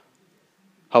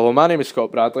Hello, my name is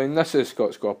Scott Bradley and this is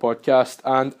Scott Podcast,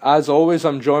 and as always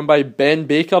I'm joined by Ben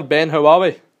Baker. Ben, how are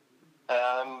we?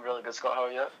 I'm really good, Scott. How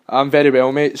are you? I'm very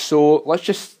well, mate. So let's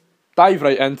just dive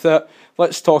right into it.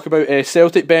 Let's talk about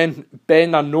Celtic, Ben.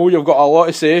 Ben, I know you've got a lot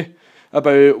to say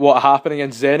about what happened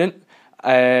against Zenit.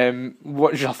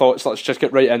 What's your thoughts? Let's just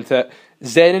get right into it.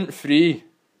 Zenit 3,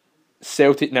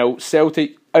 Celtic 0.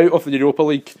 Celtic out of the Europa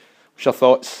League. What's your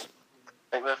thoughts?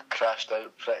 I think we've crashed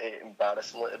out pretty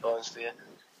embarrassingly, to be honest with you.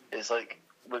 It's like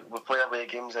we play away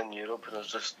games in Europe and there's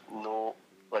just no,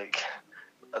 like,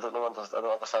 I don't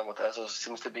understand what it is. There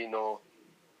seems to be no,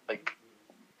 like...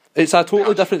 It's a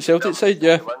totally different Celtic side,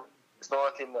 yeah. It's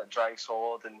not a team that drags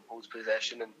forward and holds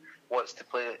possession and wants to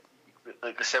play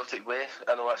like the Celtic way.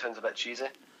 I know that sounds a bit cheesy,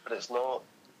 but it's not,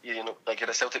 like you're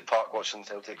at Celtic Park watching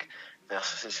Celtic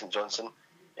versus St Johnstone,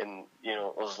 and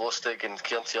there's Lustig and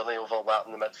Kieran Tierney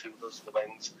overlapping the midfielders, the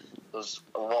wings. There's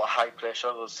a lot of high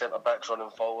pressure. There's centre backs running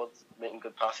forward, making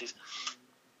good passes.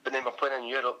 But then we're playing in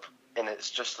Europe, and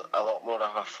it's just a lot more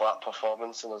of a flat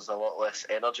performance, and there's a lot less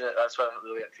energy. That's where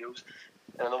really it feels.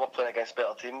 And I know we're playing against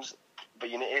better teams, but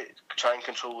you need to try and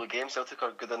control the game. Celtic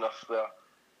are good enough where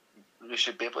we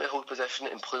should be able to hold possession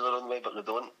and play their own way, but they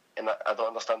don't. And I don't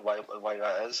understand why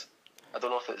that is. I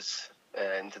don't know if it's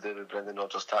to do with Brendan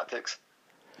Rodgers' tactics.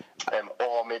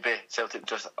 Or maybe Celtic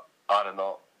just are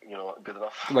not, good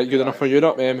enough. Like good enough for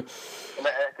Europe. And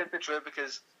it could be true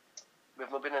because we've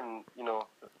not been in,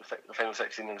 the final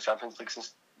 16 in the Champions League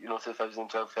since,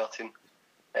 2012-13.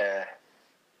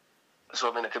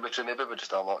 So I mean, it could be true. Maybe we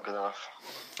just are not good enough.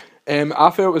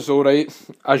 I felt it was alright.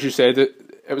 As you said,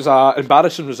 it was an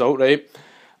embarrassing result, right?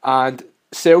 And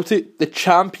Celtic, the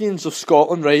champions of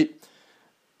Scotland, right,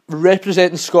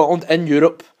 representing Scotland in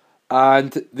Europe,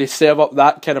 and they serve up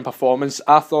that kind of performance.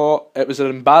 I thought it was an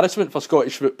embarrassment for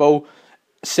Scottish football.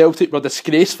 Celtic were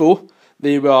disgraceful.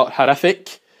 They were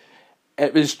horrific.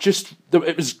 It was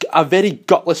a very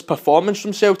gutless performance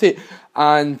from Celtic,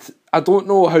 and I don't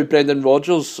know how Brendan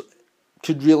Rodgers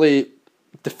could really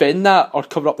defend that or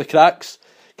cover up the cracks,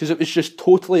 because it was just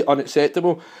totally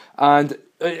unacceptable. And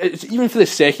it's even for the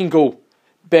second goal,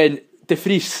 Ben, De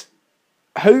Vries,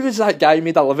 how has that guy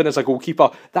made a living as a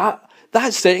goalkeeper?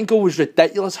 That second goal was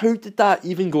ridiculous. How did that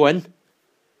even go in?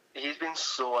 He's been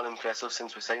so unimpressive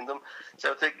since we signed him.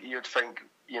 Celtic, you'd think,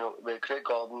 with Craig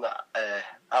Gordon,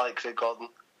 I like Craig Gordon.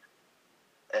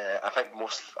 I think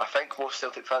most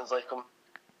Celtic fans like him.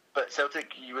 But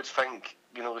Celtic, you would think,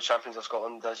 the champions of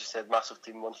Scotland, as you said, massive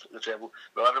team, won the treble.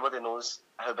 Well, everybody knows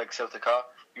how big Celtic are.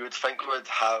 You would think we would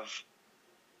have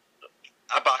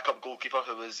a backup goalkeeper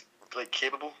who was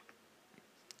capable.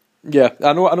 Yeah,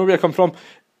 I know where you come from.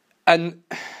 And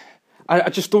I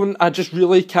just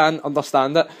really can't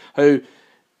understand it. How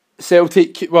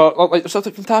Celtic,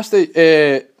 Celtic fantastic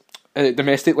at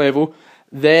domestic level,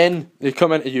 then they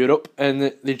come into Europe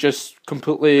and they just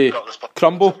completely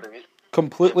crumble.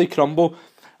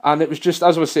 And it was just,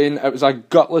 as I was saying, it was a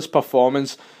gutless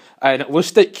performance. And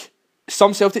Lustig,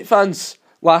 some Celtic fans,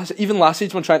 even last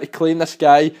season, were trying to claim this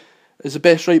guy as the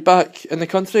best right back in the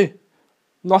country.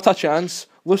 Not a chance.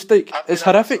 Lustig is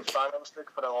horrific. I've been a fan of Lustig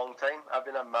for a long time. I've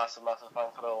been a massive fan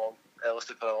for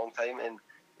Lustig for a long time, and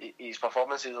his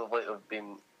performances of late have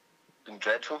been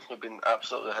dreadful. They've been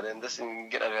absolutely horrendous. And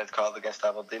getting a red card against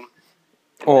Aberdeen.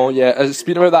 Oh yeah,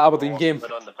 speaking about that Aberdeen game,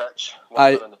 on the pitch.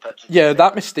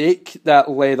 That mistake that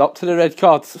led up to the red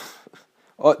card.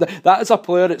 That is a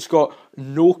player that's got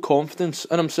no confidence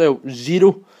in himself,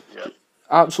 zero. Yeah.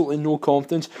 Absolutely no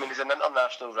confidence. I mean, he's an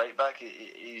international right back.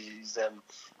 He's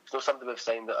not somebody we've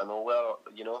signed out of nowhere.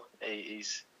 He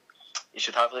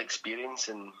should have the experience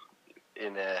and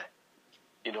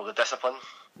the discipline.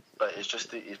 But it's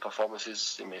just his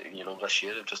performances, this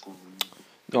year have just.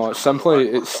 No, it's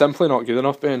simply not good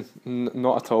enough, Ben.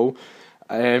 Not at all.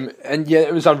 And yeah,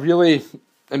 it was a really,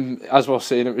 as we were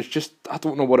saying, it was just, I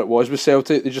don't know what it was with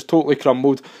Celtic. They just totally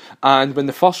crumbled. And when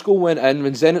the first goal went in,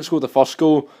 when Zenit scored the first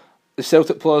goal, the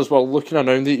Celtic players were looking around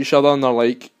at each other and they're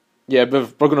like, yeah, we're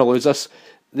going to lose this.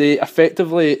 They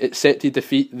effectively accepted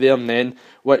defeat there and then,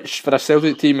 which for a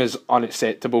Celtic team is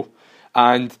unacceptable.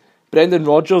 And Brendan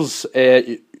Rodgers'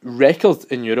 record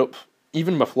in Europe,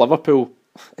 even with Liverpool,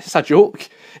 it's a joke.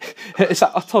 It's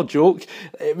an utter joke.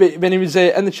 When he was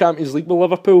in the Champions League with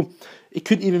Liverpool, he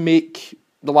couldn't even make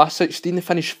the last 16. They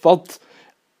finished third,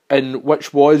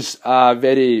 which was a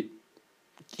very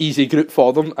easy group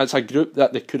for them. It's a group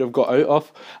that they could have got out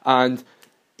of. And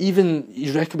even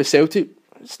his record with Celtic,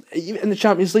 in the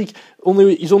Champions League,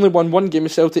 he's only won one game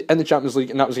with Celtic in the Champions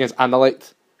League, and that was against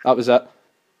Anderlecht. That was it.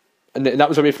 And that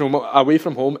was away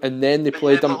from home, and then they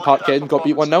played them at Parkhead and got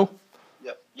beat 1-0.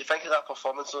 you think of that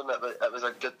performance, though, and it was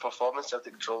a good performance.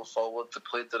 Celtic drove forward, they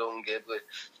played their own game,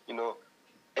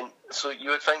 and so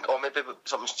you would think, oh, maybe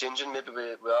something's changing. Maybe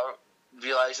we are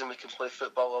realising we can play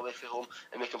football away from home,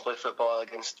 and we can play football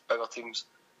against bigger teams,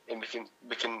 and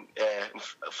we can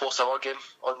force our game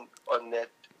on the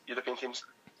European teams.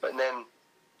 But then,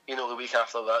 the week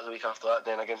after that,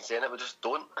 then against Zenit, we just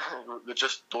don't. We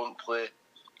just don't play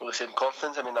with the same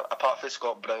confidence. I mean, apart from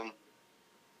Scott Brown,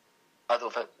 I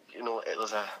don't think it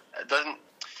doesn't.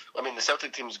 I mean, the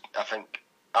Celtic team's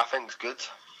I think's good,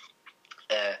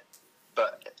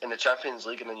 but in the Champions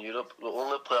League and in Europe, the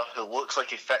only player who looks like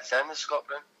he fits in is Scott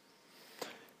Brown,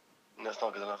 and that's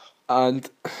not good enough. And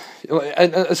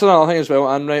it's another thing as well,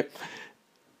 and right,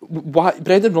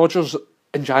 Brendan Rodgers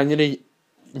in January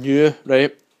knew,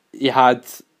 right, he had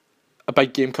a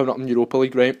big game coming up in Europa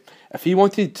League, right? If he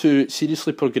wanted to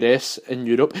seriously progress in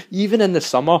Europe, even in the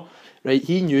summer, right,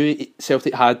 he knew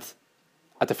Celtic had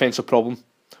a defensive problem.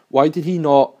 Why did he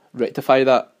not rectify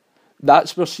that?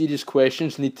 That's where serious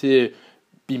questions need to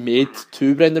be made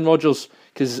to Brendan Rodgers,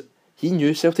 because he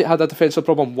knew Celtic had a defensive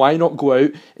problem. Why not go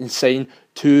out and sign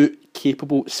two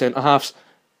capable centre-halves?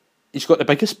 He's got the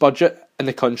biggest budget in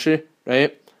the country,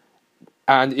 right?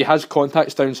 And he has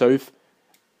contacts down south.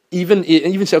 Even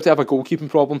Celtic have a goalkeeping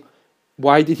problem.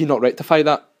 Why did he not rectify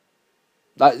that?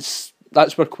 That's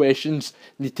where questions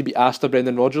need to be asked of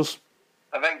Brendan Rodgers.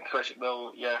 I think,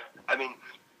 well, yeah. I mean,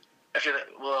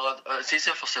 it's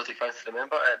easier for Celtic fans to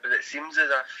remember it, but it seems as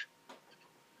if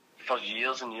for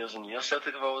years and years and years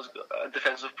Celtic have always got a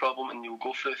defensive problem, and you'll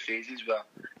go through phases where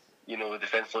the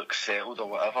defence looks settled or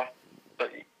whatever,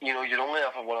 but you're only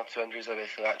ever one or two injuries away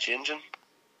from that changing.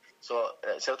 So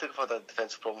Celtic have had a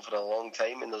defensive problem for a long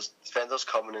time, and there's defenders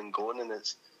coming and going, and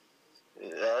it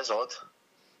is odd.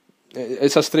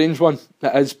 It's a strange one,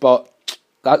 it is, but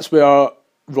that's where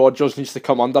Rodgers needs to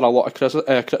come under a lot of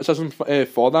criticism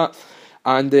for that.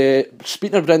 And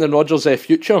speaking of Brendan Rodgers'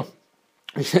 future,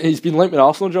 he's been linked with the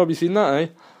Arsenal job. You seen that, eh?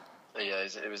 Yeah,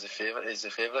 it was a favourite. He's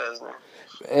a favourite, isn't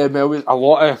it? Well, a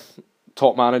lot of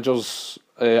top managers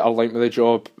are linked with the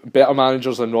job. Better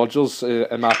managers than Rodgers,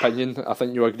 in my opinion. I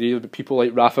think you agree with people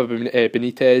like Rafa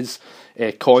Benitez,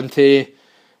 Conte,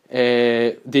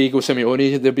 Diego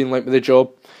Simeone. They've been linked with the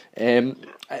job. And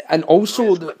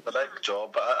also the big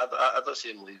job, but I don't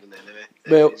see him leaving anyway.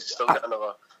 Well, he's still got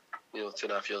another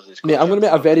 2.5 years in his contract. Mate, I'm going to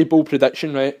make a very bold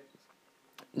prediction, right?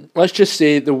 Let's just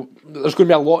say there's going to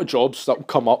be a lot of jobs that will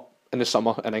come up in the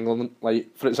summer in England.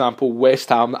 Like, for example, West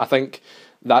Ham, I think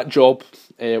that job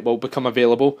will become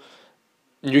available.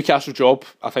 Newcastle job,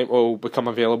 I think, will become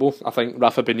available. I think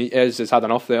Rafa Benitez has had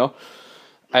enough there.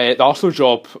 The Arsenal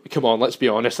job, come on, let's be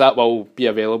honest, that will be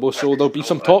available. So there'll be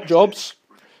some top jobs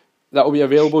that will be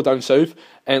available down south.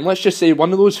 And let's just say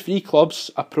one of those three clubs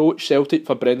approach Celtic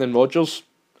for Brendan Rodgers.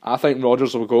 I think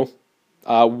Rodgers will go.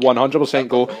 100%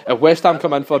 go. If West Ham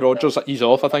come in for Rodgers, he's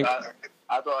off, I think.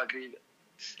 I don't agree.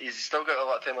 He's still got a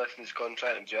lot of time left in his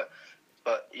contract,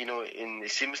 but he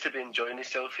seems to be enjoying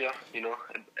himself here.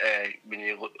 When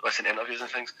you listen to interviews and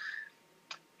things,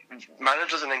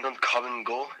 managers in England come and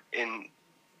go, and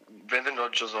Brendan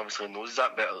Rodgers obviously knows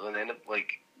that better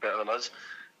than us.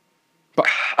 But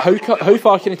how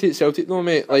far can he take Celtic though,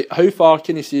 mate? Like, how far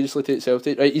can he seriously take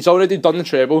Celtic? Right, he's already done the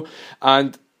treble,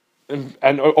 and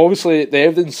obviously the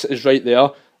evidence is right there.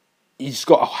 He's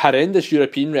got a horrendous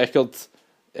European record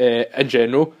in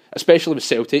general, especially with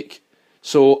Celtic.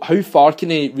 So how far can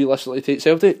he realistically take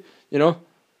Celtic? Yeah.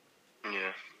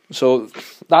 So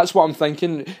that's what I'm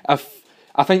thinking.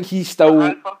 I think he's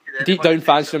still deep down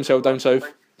fancying himself down south.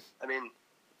 I mean,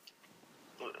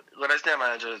 there isn't a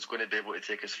manager that's going to be able to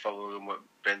take us further than what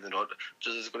Brendan Rodgers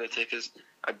is going to take us.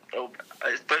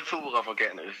 It's doubtful we'll ever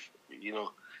get into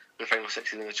the final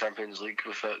 16 in the Champions League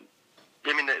with it.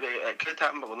 I mean, it could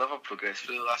happen, but we'll never progress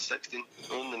through the last 16.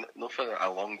 Not for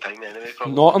a long time anyway,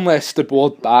 probably. Not unless the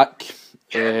board back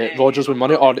Rodgers with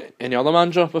money, or any other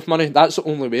manager with money. That's the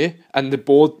only way. And the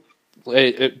board,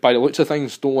 by the looks of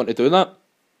things, don't want to do that.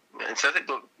 And Celtic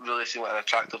don't really seem like an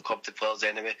attractive club to players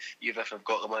anyway, even if they've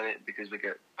got the money, because we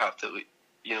get absolutely,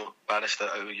 banished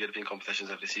out of European competitions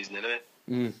every season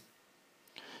anyway.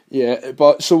 Yeah,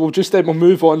 but so we'll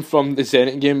move on from the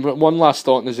Zenit game. But one last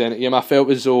thought on the Zenit game. I felt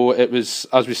as though it was,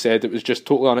 as we said, it was just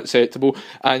totally unacceptable.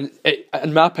 And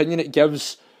in my opinion, it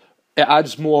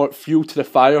adds more fuel to the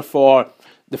fire for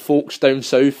the folks down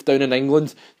south, down in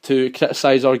England, to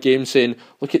criticise our game, saying,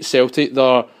 "Look at Celtic.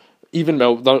 They're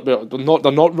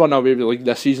not run away with the league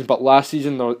this season, but last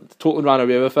season they totally ran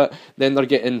away with it. Then they're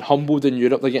getting humbled in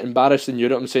Europe. They're getting embarrassed in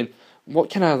Europe. I'm saying, what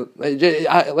kind of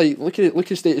look at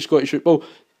the state of Scottish football."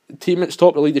 Team that's top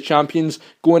of the League of Champions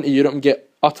go into Europe and get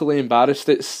utterly embarrassed.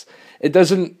 It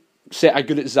doesn't set a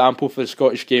good example for the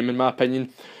Scottish game, in my opinion.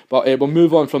 But we'll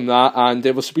move on from that, and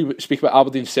we'll speak about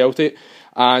Aberdeen Celtic.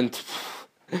 And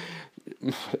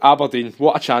Aberdeen,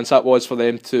 what a chance that was for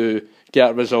them to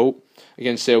get a result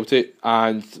against Celtic,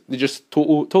 and they just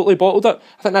totally bottled it.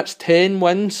 I think that's 10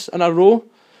 wins in a row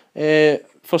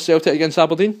for Celtic against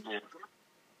Aberdeen.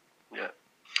 Yeah.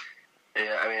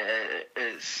 I mean,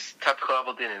 it's typical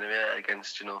Aberdeen anyway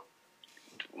against, not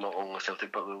only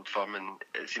Celtic but the Old Firm, and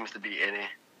it seems to be any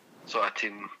sort of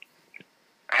team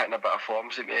hitting a bit of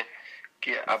form seem to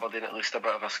get Aberdeen at least a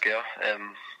bit of a scare.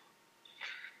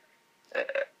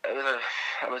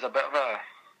 It was a bit of a,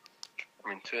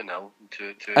 2-0,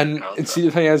 two. And see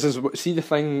the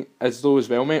thing is though as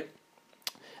well, mate.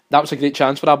 That was a great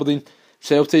chance for Aberdeen.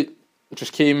 Celtic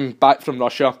just came back from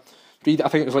Russia. I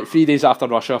think it was like 3 days after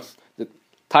Russia. The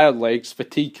tired legs,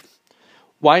 fatigue.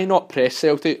 Why not press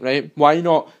Celtic, right? Why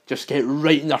not just get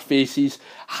right in their faces,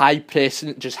 high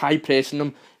pressing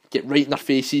them, get right in their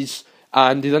faces,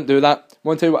 and they didn't do that.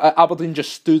 One time, Aberdeen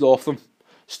just stood off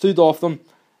them,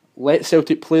 let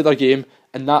Celtic play their game,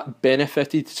 and that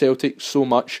benefited Celtic so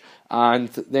much, and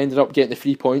they ended up getting the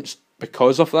 3 points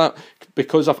because of that,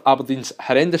 because of Aberdeen's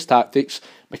horrendous tactics.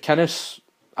 McInnes,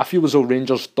 I feel as though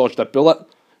Rangers dodged a bullet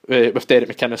with Derek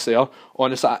McInnes there.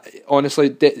 Honestly,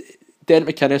 Derek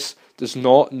McInnes does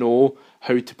not know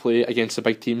how to play against the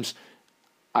big teams.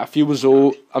 I feel as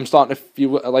though I'm starting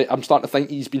to think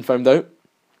he's been found out,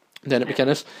 Derek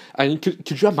McInnes. And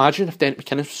could you imagine if Derek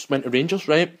McInnes went to Rangers,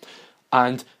 right?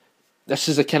 And this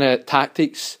is the kind of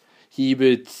tactics he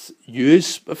would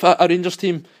use with a Rangers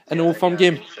team in the Old Firm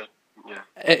game. Yeah.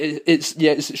 It's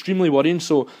extremely worrying.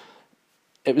 So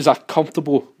it was a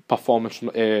comfortable performance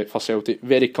for Celtic,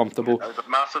 very comfortable. It was a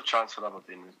massive chance for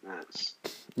Aberdeen.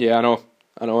 Yeah, I know.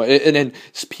 And then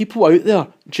people out there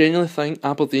genuinely think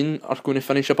Aberdeen are going to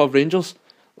finish above Rangers.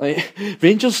 Like,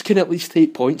 Rangers can at least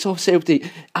take points off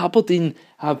Celtic. Aberdeen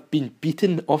have been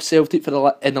beaten off Celtic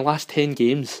in the last 10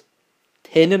 games.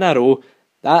 10 in a row.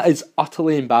 That is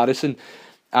utterly embarrassing.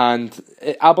 And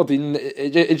Aberdeen,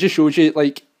 it just shows you,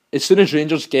 like, as soon as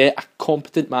Rangers get a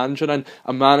competent manager in,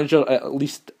 a manager at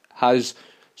least has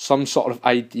some sort of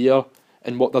idea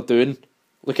in what they're doing.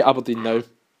 Look at Aberdeen now.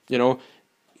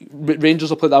 Rangers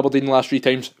have played Aberdeen the last 3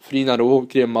 times, 3 in a row.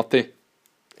 Graham Murty.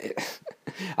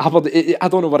 Aberdeen, I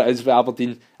don't know what it is with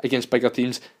Aberdeen against bigger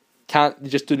teams. They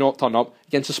just do not turn up.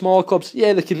 Against the smaller clubs,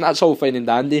 yeah, they can. That's all fine and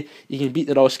dandy. You can beat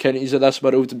the Ross Counties of this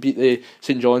world and beat the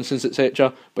St Johnstones,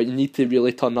 etc. But you need to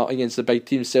really turn up against the big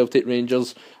teams. Celtic,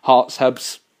 Rangers, Hearts,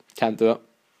 Hibs, can't do it.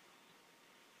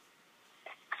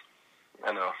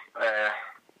 I know.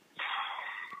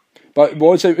 But it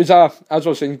was as I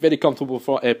was saying, very comfortable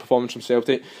performance from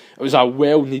Celtic. It was a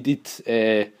well needed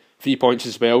 3 points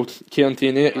as well. Kieran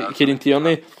Tierney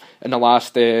in the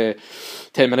last 10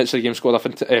 minutes of the game scored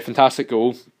a fantastic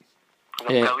goal. A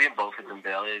brilliant ball for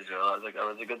Dembele as well. It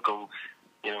was a good goal,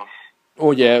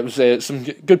 Oh yeah, it was some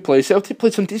good play. Celtic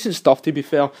played some decent stuff, to be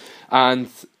fair, and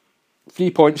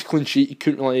 3 points, clean sheet. You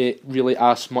couldn't really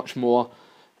ask much more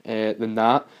than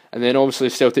that. And then obviously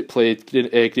Celtic played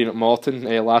Greenock Morton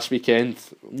last weekend.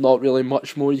 Not really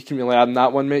much more you can really add in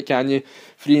that one, mate, can you?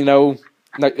 3-0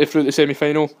 through the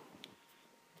semi-final.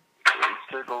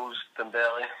 2 goals,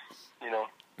 Dembele.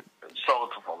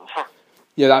 Solid performance.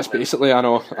 Yeah, that's basically, I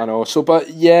know. So, but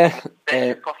yeah.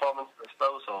 Performance, but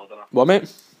still solid enough. What,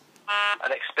 mate?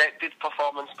 An expected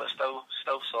performance, but still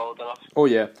solid enough. Oh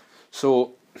yeah.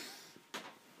 So,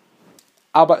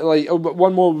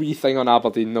 one more wee thing on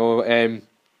Aberdeen though.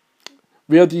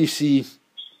 Where do you see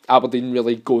Aberdeen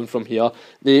really going from here?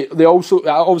 They also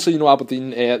obviously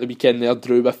Aberdeen at the weekend they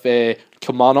drew with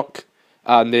Kilmarnock,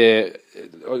 and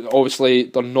obviously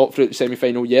they're not through the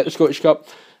semi-final yet, the Scottish Cup.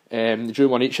 They drew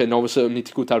 1 each, and obviously they'll need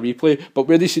to go to a replay. But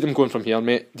where do you see them going from here,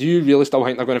 mate? Do you really still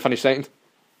think they're going to finish second?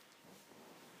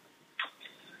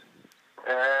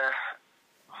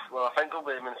 Well, I think they'll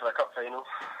be aiming for a cup final.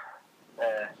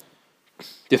 Do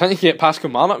you think you can get past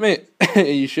Kilmarnock, mate? Are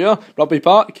you sure? Rugby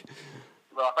Park?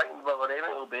 Well, I think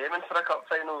they'll be aiming for a cup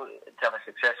final to have a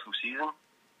successful season.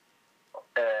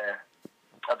 I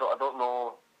don't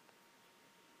know.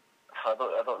 I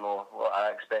don't know what I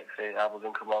expect for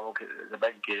Aberdeen Kilmarnock. It's a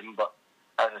big game, but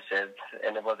as I said,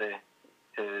 anybody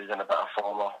who's in a bit of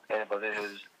form or anybody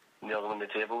who's nearly on the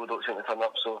table don't seem to turn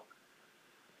up. So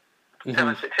to have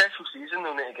a successful season,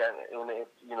 they'll need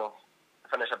to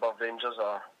finish above Rangers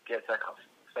or get to a cup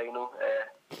final.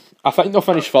 I think they'll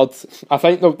finish third. I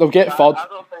think they'll get third. I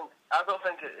don't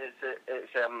think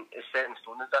it's set in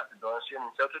stone as that, to be honest.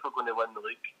 Celtic are going to win the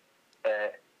league,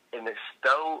 and it's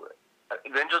still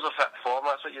Rangers have hit form.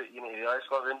 That's what you need to realise.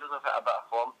 Scott. Rangers have hit a bit of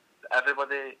form.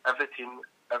 Everybody, every team,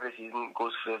 every season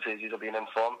goes through phases of being in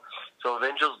form. So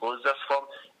Rangers lose this form.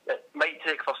 It might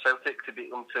take for Celtic to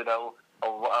beat them 2-0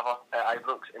 or whatever at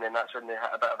Ibrox, and then that's when they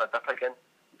hit a bit of a dip again.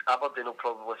 Aberdeen will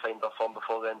probably find their form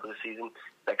before the end of the season.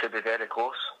 That could be very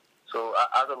close. So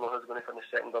I don't know who's going to finish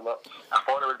second or not. I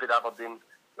thought it would be Aberdeen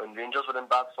when Rangers were in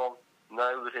bad form.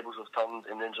 Now the tables have turned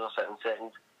and Rangers are sitting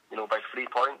second, by 3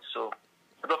 points. So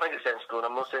I don't think it's set in stone.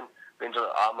 I'm not saying Rangers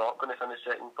are not going to finish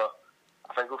second, but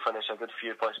I think we'll finish a good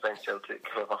few points behind Celtic,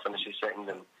 whoever finishes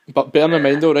second. But bear in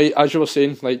mind though, right, as you were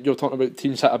saying, like you're talking about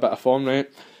teams hit a bit of form, right?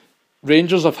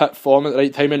 Rangers have hit form at the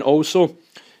right time, and also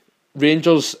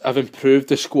Rangers have improved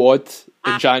the squad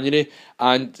in January,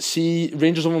 and see,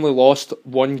 Rangers have only lost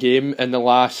one game in the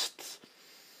last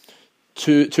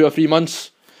two or 3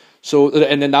 months. So,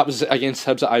 and then that was against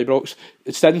Hibs at Ibrox.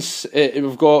 Since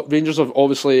we've got Rangers have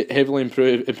obviously heavily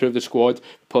improved the squad.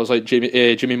 Players like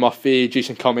Jimmy Murphy,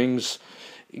 Jason Cummings,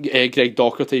 Greg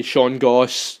Docherty, Sean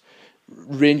Goss.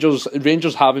 Rangers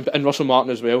haven't, and Russell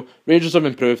Martin as well. Rangers have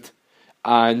improved,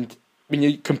 and when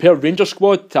you compare Rangers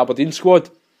squad to Aberdeen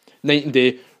squad, night and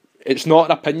day. It's not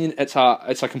an opinion, it's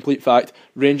a complete fact.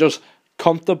 Rangers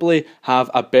comfortably have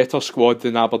a better squad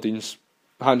than Aberdeen's,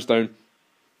 hands down.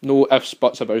 No ifs,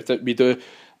 buts about it. We do.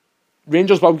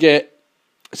 Rangers will get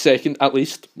second at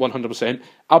least, 100%.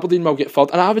 Aberdeen will get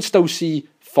third, and I would still see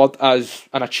third as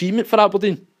an achievement for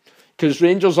Aberdeen, because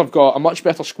Rangers have got a much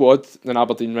better squad than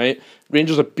Aberdeen, right?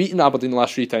 Rangers have beaten Aberdeen the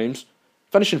last 3 times.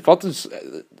 Finishing third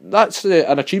that's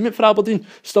an achievement for Aberdeen.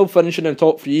 Still finishing in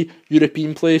top 3,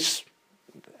 European place,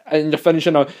 and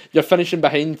you're finishing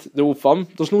behind the Old Firm.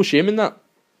 There's no shame in that.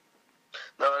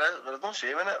 No, there's no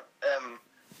shame in it.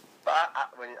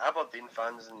 But when Aberdeen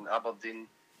fans and Aberdeen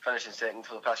finishing second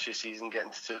for the past few seasons,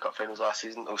 getting to 2 cup finals last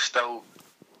season, they'll still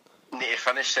need to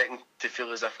finish second to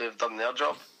feel as if they've done their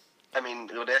job. I mean,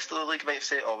 the rest of the league might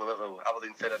say, "Oh, well,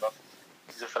 Aberdeen, fair enough.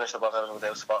 They've finished above everybody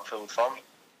else apart from Old Firm."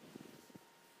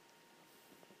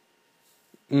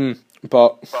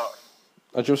 But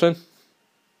as you were saying?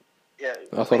 Yeah.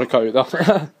 I thought I cut you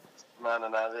there. No.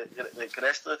 The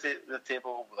rest of the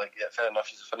table, fair enough,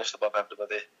 she's finished above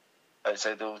everybody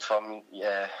outside the Old Firm.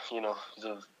 Yeah, they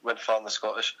went far in the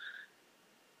Scottish.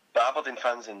 But Aberdeen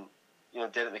fans and,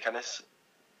 Derek McInnes,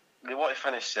 they want to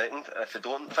finish second. And if they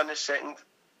don't finish second,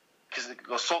 because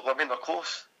they're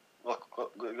close.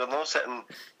 They're not sitting,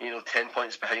 10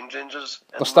 points behind Rangers.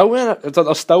 They're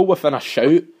still within a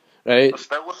shout, right? They're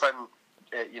still within,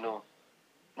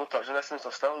 no touching distance.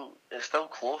 It's still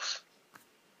close.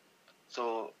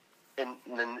 So, in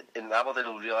Aberdeen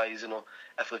will realise,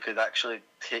 if they could actually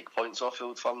take points off the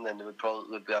Old Firm, then they would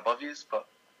be above you. But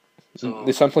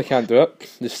they simply can't do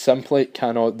it. They simply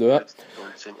cannot do it.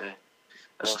 And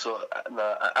also,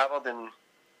 Aberdeen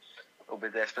will be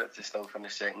desperate to still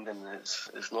finish second, and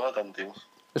it's not a done deal.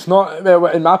 It's not, well,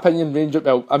 in my opinion, Rangers,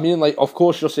 of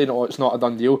course you're saying, it's not a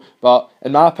done deal, but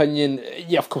in my opinion,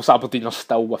 yeah, of course Aberdeen are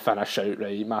still within a shout,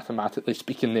 right, mathematically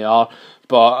speaking they are,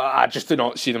 but I just do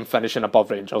not see them finishing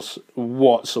above Rangers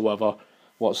whatsoever,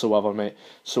 mate.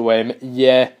 So,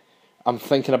 yeah, I'm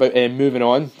thinking about moving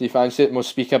on. Do you fancy it? We'll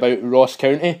speak about Ross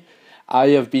County. I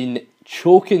have been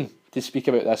choking to speak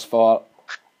about this for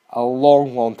a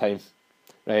long time.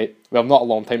 Right, well, not a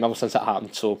long time, ever since it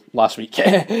happened, so last week.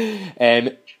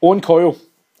 Owen Coyle,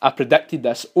 I predicted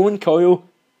this. Owen Coyle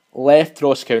left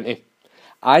Ross County.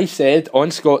 I said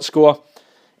on Scott Score,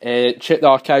 check the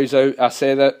archives out, I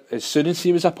said that as soon as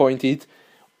he was appointed,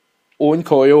 Owen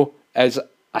Coyle is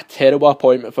a terrible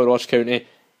appointment for Ross County.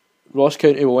 Ross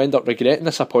County will end up regretting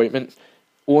this appointment.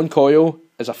 Owen Coyle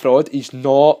is a fraud. He's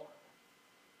not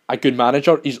a good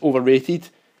manager. He's overrated.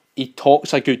 He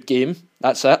talks a good game.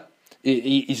 That's it.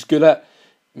 He's good at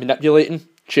manipulating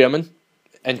chairman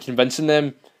and convincing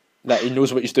them that he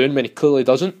knows what he's doing when he clearly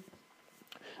doesn't.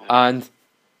 And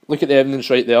look at the evidence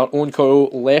right there. Owen Coyle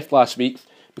left last week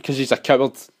because he's a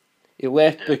coward. He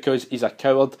left because he's a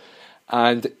coward,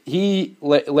 and he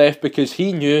left because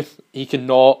he knew he could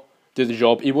not do the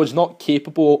job. He was not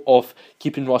capable of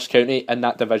keeping Ross County in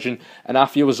that division, and I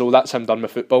feel as though that's him done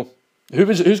with football.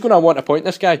 Who's going to want to appoint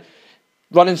this guy?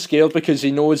 Running scared because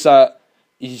he knows that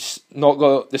he's not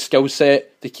got the skill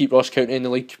set to keep Ross County in the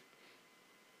league.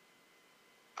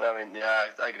 I mean, yeah,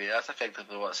 I agree. That's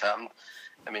effectively what's happened.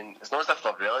 I mean, it's not as if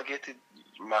they're relegated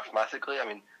mathematically. I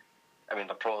mean,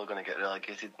 they're probably going to get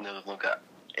relegated and they've not got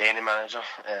any manager.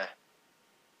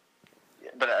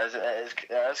 But it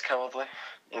is cowardly.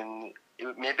 And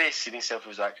maybe he's seen himself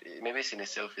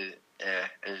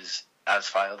as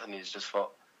fired, and he's just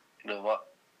thought, you know what,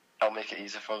 I'll make it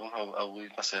easy for him. I'll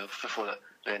leave myself before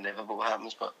the inevitable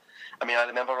happens. But I mean, I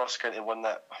remember Ross County won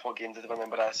that. What game did I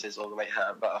remember? I says, "Oh, we might hit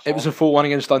a bit of form." It was a 4-1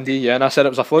 against Dundee, yeah, and I said it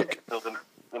was a fluke.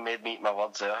 They made me eat my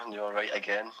words there, and you were right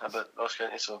again about Ross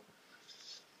County. So,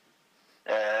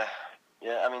 yeah,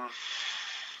 I mean,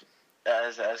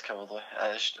 it is cowardly.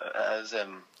 It is.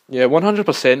 Yeah,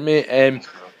 100%, mate.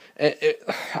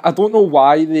 I don't know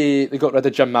why they got rid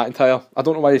of Jim McIntyre. I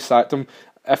don't know why they sacked him.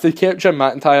 If they kept Jim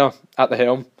McIntyre at the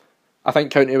helm, I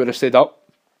think County would have stayed up.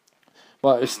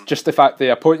 But it's just the fact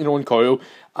they appointed Owen Coyle,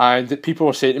 and people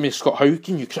were saying to me, Scott, how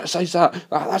can you criticise that?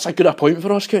 That's a good appointment for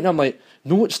Ross County. I'm like,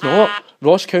 no, it's not.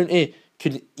 Ross County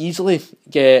could easily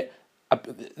could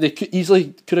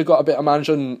have got a better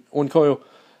manager than Owen Coyle.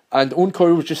 And Owen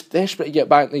Coyle was just desperate to get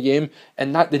back in the game,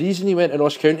 and the reason he went to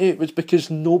Ross County was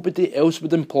because nobody else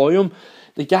would employ him.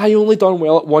 The guy only done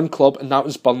well at one club, and that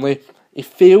was Burnley. He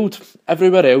failed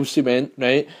everywhere else he went,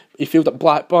 right? He failed at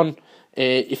Blackburn,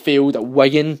 he failed at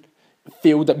Wigan,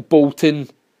 failed at Bolton,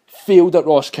 failed at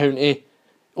Ross County,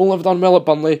 only ever done well at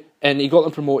Burnley, and he got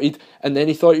them promoted, and then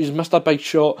he thought he was missed a big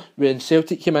shot when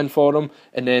Celtic came in for him,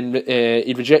 and then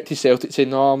he rejected Celtic, saying,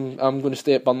 no, I'm going to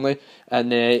stay at Burnley,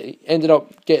 and ended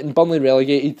up getting Burnley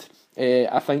relegated,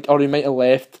 I think, or he might have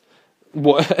left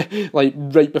like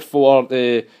right before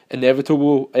the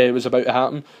inevitable was about to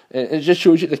happen. It just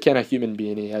shows you the kind of human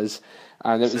being he is,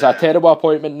 and it was a terrible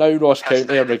appointment. Now Ross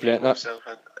County are regretting it.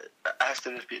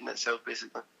 History repeating itself,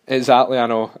 basically. Exactly, I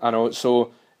know.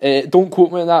 So don't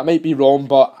quote me on that, might be wrong,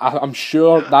 but I'm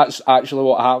sure that's actually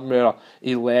what happened, where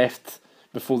he left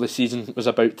before the season was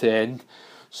about to end.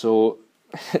 So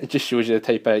it just shows you the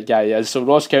type of guy he is. So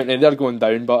Ross County, they're going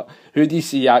down, but who do you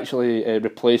see actually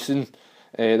replacing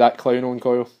that clown on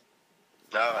Coyle?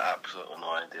 No, absolutely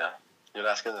no idea. You're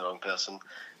asking the wrong person.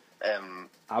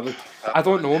 I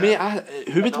don't know, mate.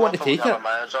 Who would want to take it?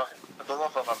 I don't know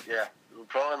if I'll have, we'll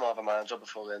probably not have a manager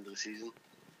before the end of the season.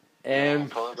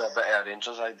 Probably a bit of a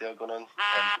Rangers idea going on.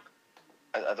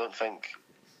 I don't think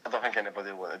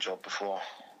anybody will want a job before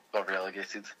they're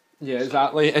relegated. Yeah,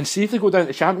 exactly. And see if they go down to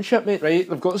the Championship, mate, right?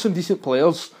 They've got some decent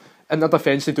players. In their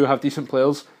defence, they do have decent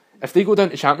players. If they go down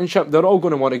to Championship, they're all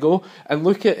going to want to go. And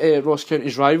look at Ross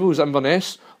County's rivals,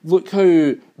 Inverness. Look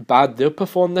how bad they've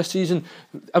performed this season.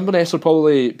 Inverness will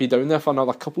probably be down there for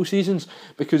another couple seasons,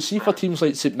 because see for teams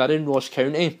like St Mirren, Ross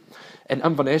County and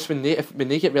Inverness, when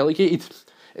they get relegated,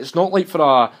 it's not like for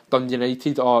a Dundee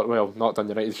United, or, well, not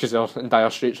Dundee United because they're in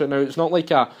dire straits right now. It's not like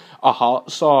a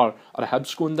Hearts or a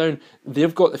Hibs going down.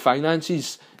 They've got the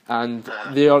finances, and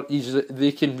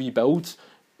they can rebuild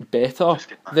better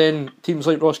than teams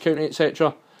like Ross County,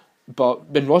 etc. But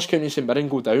when Ross County and St Mirren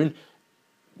go down,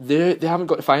 they haven't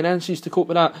got the finances to cope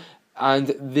with that, and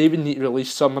they would need to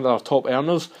release some of their top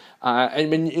earners. And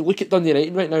when you look at Dundee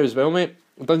United right now as well, mate,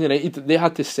 Dundee United, they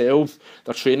had to sell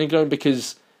their training ground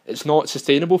because it's not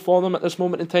sustainable for them at this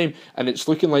moment in time, and it's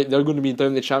looking like they're going to be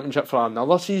down the Championship for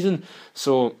another season.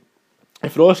 So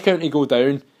if Ross County go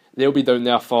down, they'll be down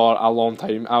there for a long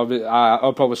time.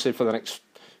 I'll probably say for the next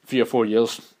 3 or 4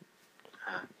 years.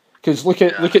 Because look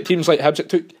at teams like Hibs. It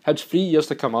took Hibs 3 years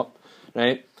to come up,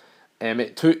 right?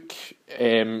 It took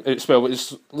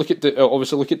look at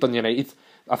Dundee United.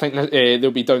 I think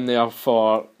they'll be down there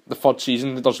for the third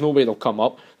season. There's no way they'll come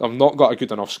up. They've not got a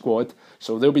good enough squad,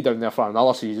 so they'll be down there for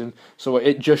another season. So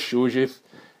it just shows you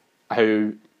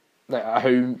how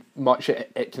much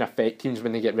it can affect teams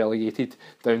when they get relegated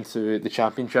down to the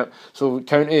Championship. So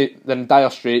County, they're in dire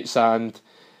straits, and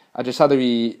I just had a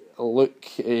wee look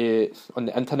on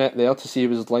the internet there to see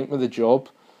if it was linked with the job,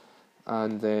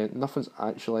 and nothing's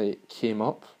actually came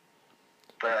up.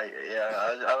 Right, yeah,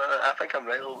 I think I'm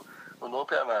right. We'll not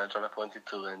be a manager appointed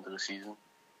till the end of the season.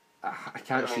 I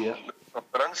can't see it.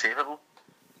 They're unsavable.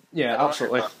 Yeah,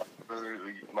 absolutely.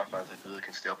 My fans really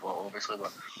can stay up a lot, obviously,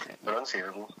 but they're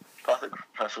unsavable. Patrick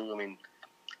Thistle,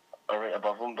 are right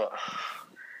above them, but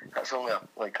that's only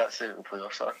that's the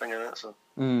playoff sort of thing, isn't it? So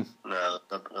no,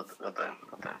 they're down.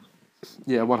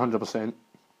 Yeah, 100%.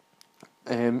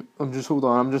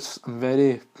 I'm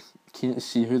very keen to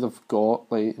see who they've got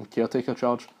in caretaker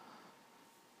charge.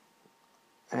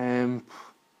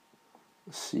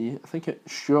 Let's see. I think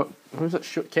it's Stuart. Who's it?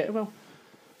 Stuart Kettlewell.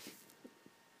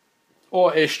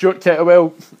 Stuart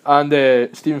Kettlewell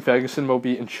and Stephen Ferguson will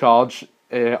be in charge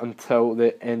until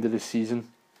the end of the season.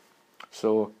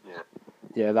 So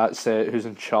yeah, that's who's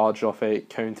in charge of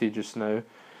County just now.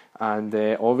 And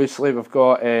obviously we've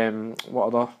got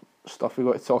what other stuff we've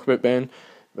got to talk about, Ben?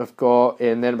 We've got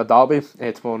then a derby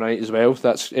tomorrow night as well. So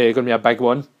that's going to be a big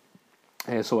one.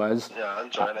 So it is. Yeah, I'm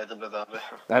enjoying Edinburgh derby.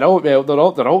 I know.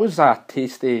 Well, they're always a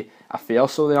tasty affair,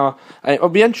 so they are. And it'll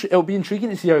be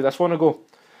intriguing to see how this one will go.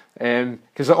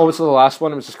 Because obviously the last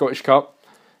one was the Scottish Cup.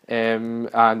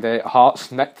 and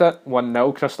Hearts nicked it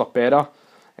 1-0. Christoph Berra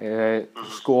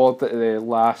scored at the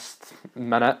last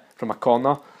minute from a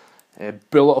corner.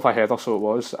 Bullet of a header, so it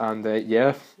was. And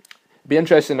yeah, be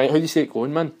interesting night. How do you see it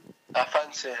going, man? I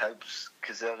fancy Hibs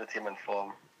because they're the team in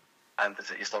form, and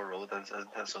it's at Easter Road, isn't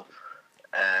it? So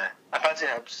I fancy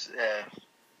Hibs.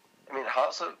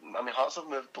 Hearts have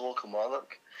moved below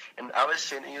Kilmarnock, and I was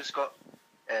saying to you, Scott,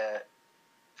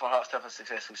 for Hearts to have a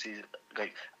successful season,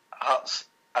 like Hearts,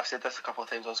 I've said this a couple of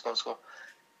times on Scott Score.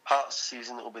 Hearts'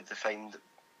 season will be defined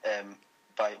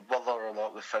by whether or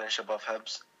not we finish above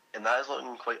Hibs, and that is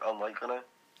looking quite unlikely now.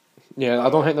 Yeah, I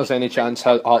don't think there's any chance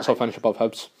Hearts will finish above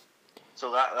Hibs.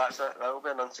 So that's it. That will be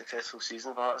an unsuccessful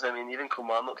season for Hearts. I mean, even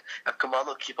Kilmarnock, if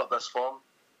Kilmarnock keep up this form,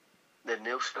 then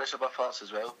they'll finish above Hearts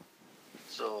as well.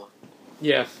 So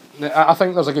yeah, I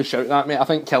think there's a good shout at that, mate. I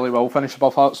think Kelly will finish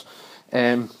above Hearts,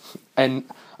 and I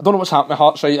don't know what's happening with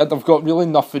Hearts. Right, they've got really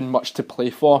nothing much to play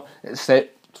for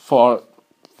except for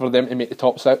them to make the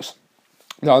top six.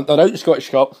 No, they're out the Scottish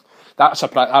Cup.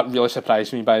 That really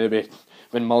surprised me, by the way.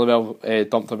 When Motherwell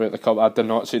dumped about the cup, I did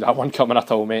not see that one coming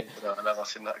at all, mate. No, I've never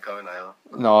seen that coming either.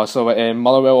 No, so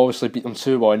Motherwell obviously beat them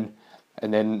 2-1,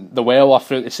 and then the Well are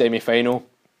through the semi-final.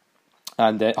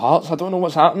 And Hearts, I don't know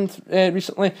what's happened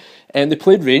recently. They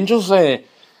played Rangers 2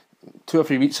 or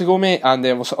 3 weeks ago, mate, and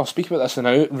I'll speak about this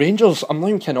now. Rangers, I'm not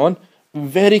even kidding on,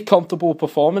 very comfortable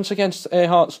performance against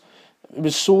Hearts. It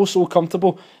was so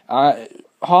comfortable.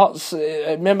 Hearts,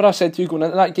 remember I said to you going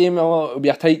into that game, it'll be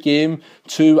a tight game.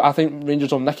 I think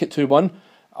Rangers will nick it 2-1.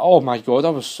 Oh my god, I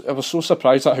was so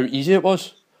surprised at how easy it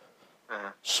was.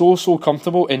 So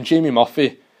comfortable. And Jamie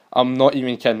Murphy, I'm not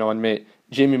even kidding on, mate.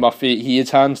 Jamie Murphy, he is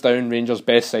hands down Rangers'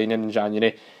 best signing in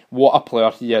January. What a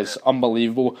player he is,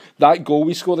 unbelievable. That goal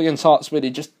we scored against Hearts, where he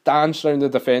just danced around the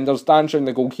defenders, danced around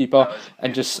the goalkeeper,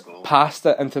 and just passed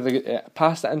it into the net.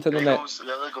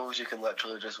 The other goals you can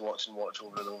literally just watch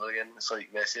over and over again. It's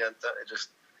like Messi, isn't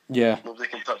it? Nobody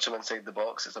can touch him inside the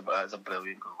box. It's a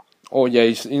brilliant goal. Oh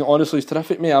yeah, honestly he's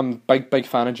terrific, mate. I'm a big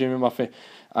fan of Jamie Murphy,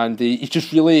 and he's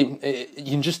just really,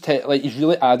 you can just tell, like, he's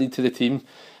really added to the team.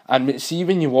 And see,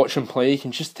 when you watch him play, you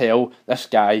can just tell this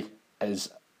guy is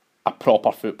a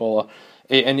proper footballer.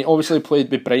 And he obviously played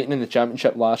with Brighton in the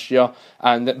Championship last year,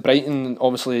 and Brighton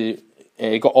obviously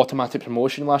got automatic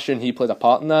promotion last year, and he played a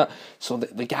part in that. So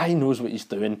the guy knows what he's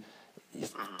doing.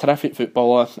 He's a terrific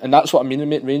footballer, and that's what I mean,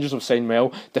 mate. Rangers have signed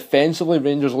well. Defensively,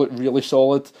 Rangers look really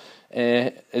solid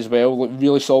as well. Look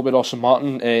really solid with Austin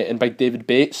Martin and big David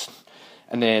Bates.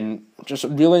 And then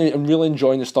I'm really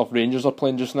enjoying the stuff Rangers are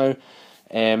playing just now.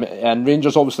 And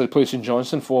Rangers obviously played St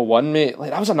Johnstone 4-1, mate.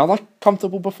 Like, that was another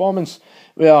comfortable performance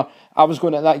where I was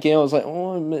going at that game, I was like,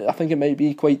 I think it might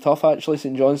be quite tough actually.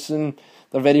 St Johnstone,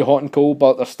 they're very hot and cold,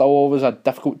 but they're still always a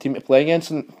difficult team to play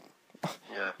against, and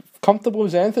comfortable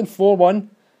as anything. 4-1.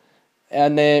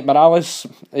 And Morales,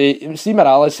 he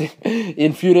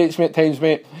infuriates me at times,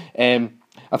 mate. I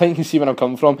think you can see where I'm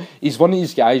coming from. He's one of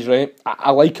these guys, right?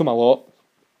 I like him a lot.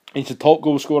 He's the top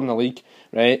goal scorer in the league,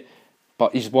 right?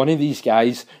 But he's one of these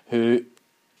guys who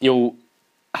he'll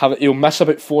miss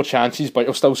about 4 chances, but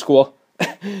he'll still score.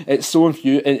 It's so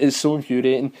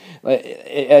infuriating. Like,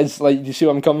 it is, like, do you see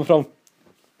where I'm coming from?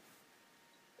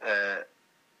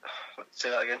 Say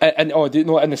that again. Do you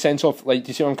know, in the sense of, like, do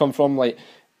you see where I'm coming from? Like,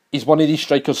 he's one of these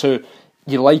strikers who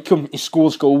you like him, he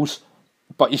scores goals,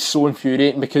 but he's so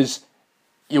infuriating because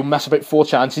he'll miss about 4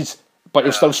 chances, but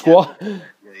he'll still score. Yeah.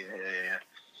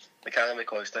 Like Alan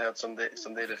McCoist, I heard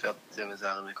somebody referred to him as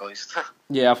Alan McCoist.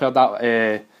 Yeah, I've heard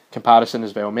that comparison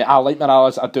as well, mate. I like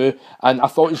Morales, I do, and I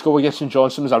thought his goal against St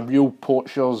Johnstone was a real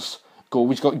poacher's goal.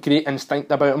 He's got great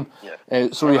instinct about him. Yeah.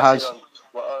 So he has.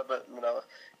 What about Morales?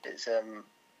 It's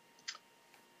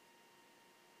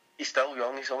he's still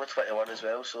young. He's only 21 as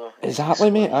well. So exactly,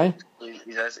 mate. Aye.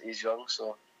 He's young,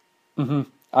 so.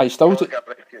 He's still got a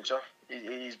bright future.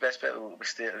 His best bet will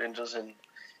stay at Rangers and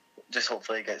just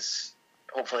hopefully he gets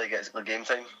the game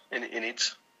time he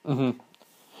needs.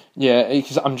 Yeah,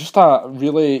 because I'm just a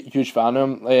really huge fan of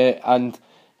him, and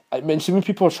I mean, see when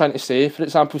people are trying to say, for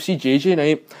example, see JJ,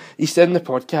 right? He said in the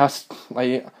podcast,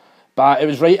 like, but it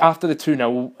was right after the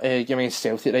 2-0 game against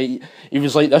Celtic, right? He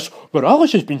was like, "This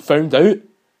Morales has been found out,"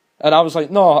 and I was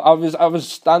like, "No," I was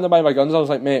standing by my guns. I was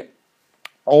like, "Mate,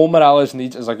 all Morales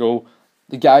needs is a goal.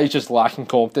 The guy's just lacking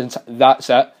confidence. That's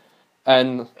it."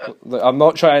 And I'm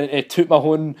not trying to toot my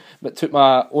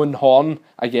own horn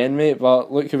again, mate.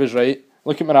 But look who was right.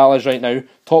 Look at Morales right now,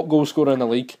 top goal scorer in the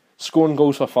league, scoring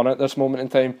goals for fun at this moment in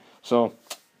time. So,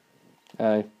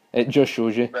 it just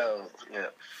shows you. Well, yeah.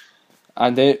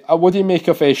 And what do you make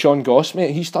of Sean Goss,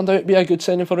 mate? He's turned out to be a good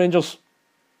signing for Rangers.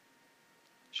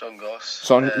 Sean Goss.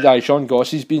 Sean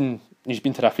Goss. He's been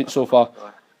terrific so far.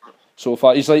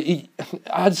 He's I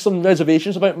had some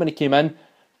reservations about him when he came in,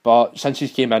 but since he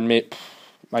came in, mate,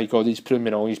 my God, he's proven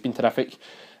me wrong. He's been terrific.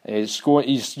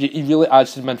 He really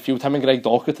adds to the midfield. Him and Greg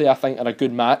Docherty, I think, are a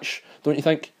good match. Don't you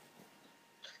think?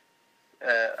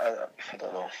 I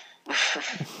don't know.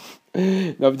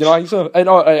 No, do you not think so?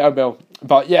 I will.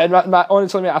 But yeah,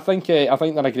 honestly, mate, I think they're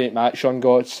a great match, Sean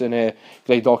Goss and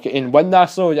Greg Docherty. And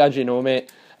Windass, though, as you know,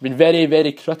 mate, I've been very,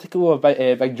 very critical of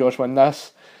Big Josh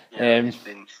Windass. Yeah,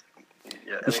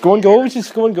 he's scoring goals. He's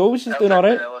doing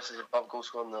alright. Ellis is above goal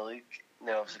scorer in the league.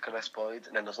 Then obviously Chris Boyd,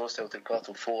 and then there's no Celtic player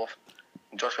till fourth.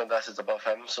 And Josh Windass is above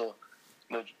him, so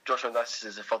Josh Windass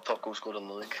is the third top goal scorer in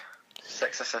the league.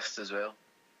 6 assists as well,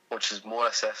 which is more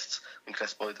assists than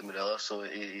Chris Boyd and Morelos. So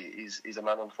he's a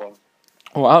man on form.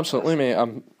 Oh, absolutely, mate.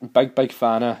 I'm a big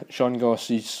fan of Sean Goss.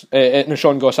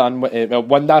 Sean Goss and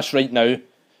Windass right now.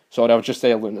 Sorry, I was just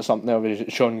looking at something there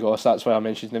with Sean Goss. That's why I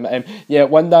mentioned him.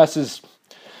 Windass is.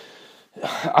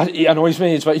 He annoys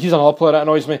me. He's another player that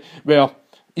annoys me. Well,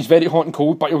 he's very hot and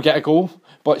cold, but he'll get a goal.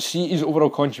 But see, his overall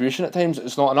contribution at times,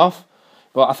 it's not enough.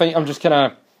 But I think I'm just kind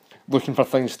of looking for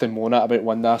things to moan at about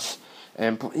Windass.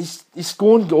 But he's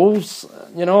scoring goals,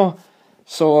 you know.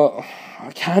 So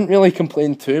I can't really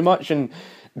complain too much. And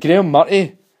Graham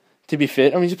Murray, to be fair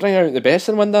to him, he's bringing out the best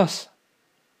in Windass.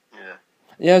 Yeah.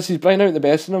 Yes, he's bringing out the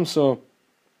best in him. So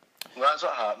that's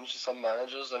what happens to some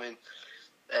managers. I mean,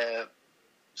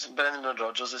 Brendan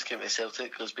Rodgers has came to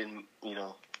Celtic. There's been,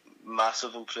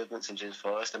 massive improvements in James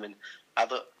Forrest. I mean, I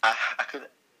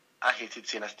hated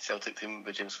seeing a Celtic team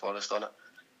with James Forrest on it.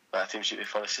 But a team sheet with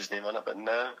Forrest's name on it. But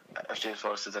now, if James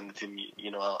Forrest is in the team,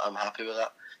 I'm happy with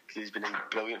that, because he's been in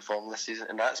brilliant form this season,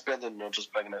 and that's Brendan Rodgers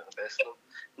bringing out the best in him.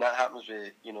 And that happens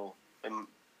with when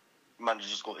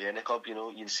managers go to any club.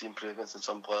 You can see improvements in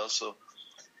some players. So.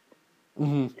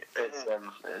 Mm-hmm.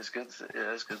 It's good.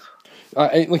 Yeah, it's good.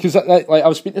 I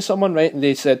was speaking to someone, right, and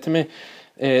they said to me,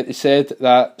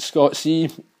 that Scott, see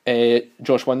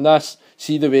Josh Windass,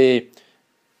 see the way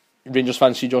Rangers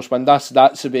fans see Josh Windass,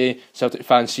 that's the way Celtic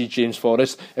fans see James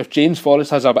Forrest. If James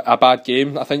Forrest has a bad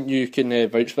game, I think you can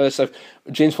vouch for this. If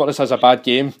James Forrest has a bad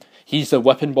game, he's the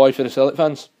whipping boy for the Celtic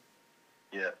fans.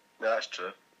 Yeah, that's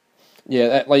true.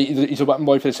 Yeah, he's a whipping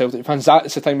boy for the Celtic fans.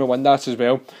 That's the time with Windass as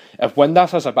well. If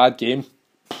Windass has a bad game,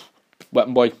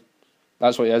 whipping boy.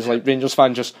 That's what he is. Like, Rangers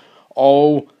fans just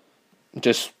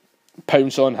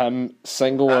pounce on him,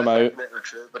 single him out.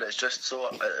 True, but it's just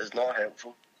it's not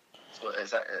helpful. So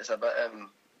it's a bit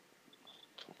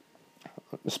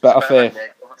it's a bit of a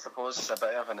negative, I suppose. It's a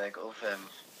bit of a negative.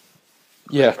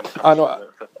 Yeah, I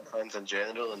know. Fans in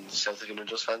general and Celtic and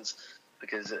Rangers fans,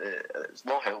 because it's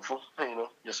not helpful.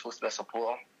 You're supposed to be a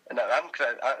supporter, and I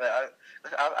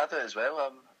do as well.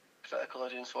 I'm critical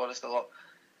of James Forrest a lot,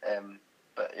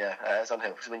 but yeah, it is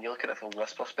unhelpful. So when you look at it from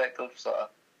this perspective,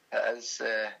 it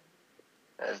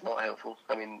is not helpful.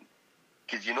 I mean,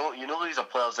 because these are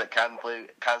players that can play,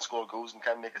 can score goals, and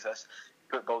can make assists,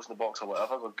 put balls in the box or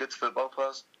whatever. They're good football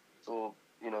players, so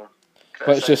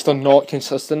but it's just they're not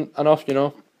consistent enough.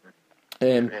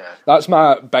 That's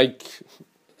my big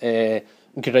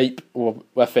gripe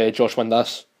with Josh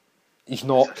Windass. He's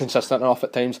not consistent enough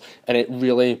at times, and it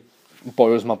really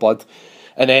boils my blood.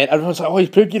 And then everyone's like, "Oh, he's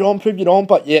proved you wrong."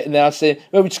 But yeah, and then I say,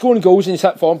 "Well, he's scoring goals and he's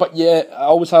hit form." But yeah, I've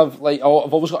always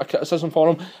got a criticism for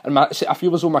him, and I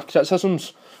feel as though my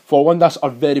criticisms for Windass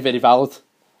are very, very valid.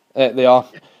 They are,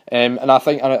 and I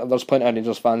think there's plenty of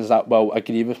Rangers fans that will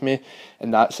agree with me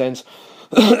in that sense.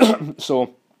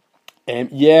 So,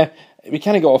 yeah, we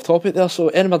kind of got off topic there. So,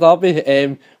 Edinburgh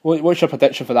Derby, what's your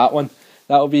prediction for that one?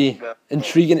 That'll be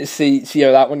intriguing to see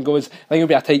how that one goes. I think it'll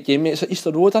be a tight game, mate. It's at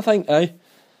Easter Road, I think, aye?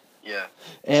 Yeah.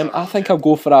 I think I'll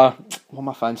go for what am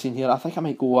I fancying here? I think I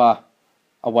might go a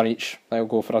 1 each. I'll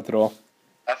go for a draw.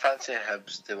 I fancy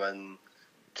Hibs to win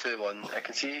 2-1. I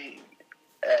can see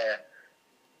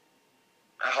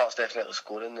Hearts definitely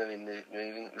scoring. I mean, they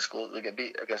scored. They get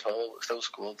beat against Millwall, still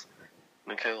scored.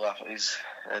 Mikhail Lafferty's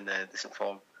in decent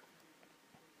form.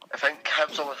 I think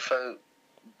Hibs will without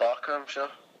Barker, I'm sure,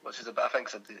 which is I think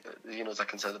it's a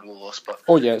considerable loss. But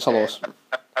oh yeah, it's a loss.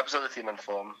 Hibs are the team in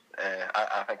form.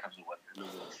 I think Hibs will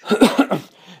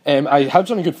win.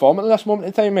 Hibs are in good form at this moment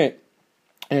in time, mate.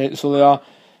 So they are,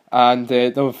 and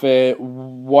they've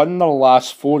won their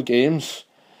last 4 games.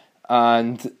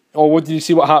 And what did you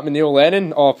see? What happened to Neil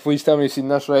Lennon? Oh, please tell me you've seen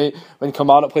this, right? When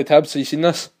Kamara played Hibs, have you seen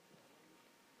this?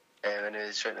 When he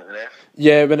was shouting at the ref.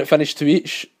 Yeah, when it finished 2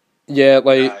 each. Yeah,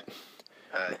 like.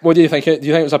 What do you think? Do you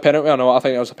think it was a penalty or not? I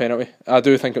think it was a penalty. I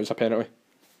do think it was a penalty.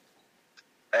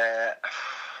 It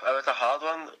was a hard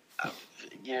one.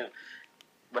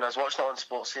 when I was watching it on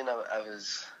Sports Scene, I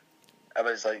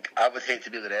was like, I would hate to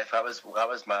be the ref. That was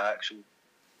my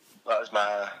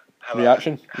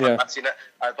reaction. I'd seen it.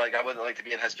 I wouldn't like to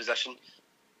be in his position,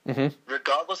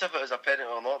 regardless if it was a penalty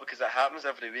or not, because it happens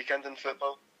every weekend in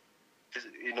football.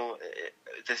 You know,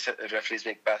 the referees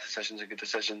make bad decisions and good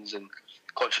decisions and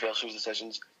controversial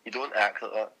decisions. You don't act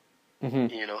like that.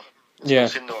 You know. Yeah.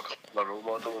 A role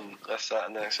model and this, that,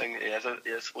 and the next thing. He is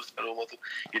supposed to be a role model.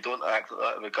 You don't act like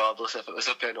that, regardless if it was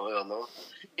a penalty or not.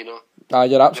 You know.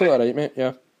 You're absolutely right, mate.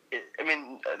 Yeah. I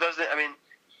mean,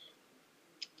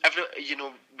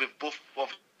 we've both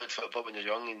played football when you're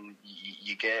young, and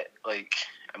you get like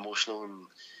emotional and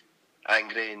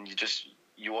angry, and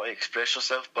you want to express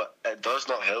yourself, but it does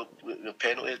not help. The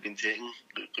penalty had been taken,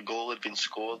 the goal had been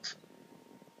scored,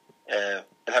 and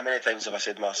how many times have I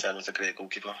said Marciano's a great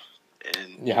goalkeeper?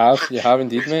 You have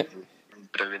indeed, mate.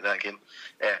 Brilliant that game.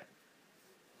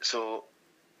 So,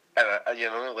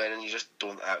 Lennon, you just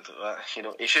don't act like that. You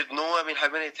know, he should know. I mean, how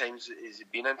many times has he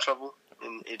been in trouble?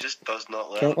 And he just does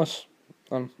not learn. Countless.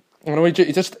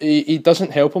 He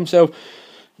doesn't help himself.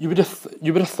 You would have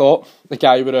thought the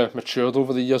guy would have matured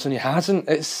over the years, and he hasn't.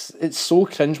 It's so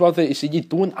cringeworthy to see. You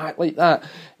don't act like that.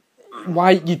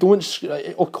 Why you don't?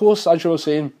 Of course, as you were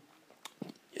saying,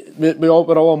 we're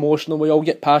all emotional. We all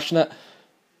get passionate,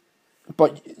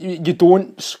 but you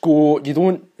don't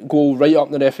go right up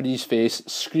in the referee's face,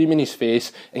 scream in his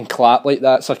face, and clap like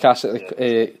that,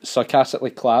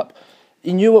 sarcastically clap.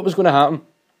 He knew what was going to happen,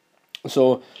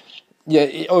 so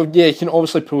you can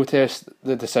obviously protest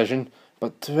the decision,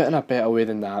 but do it in a better way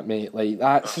than that, mate. Like,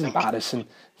 that's embarrassing.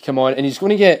 Come on, and he's going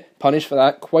to get punished for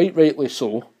that, quite rightly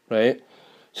so, right?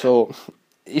 So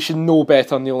he should know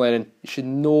better, Neil Lennon. He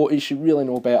should really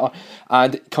know better.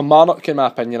 And Kilmarnock, in my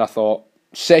opinion, I thought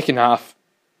second half,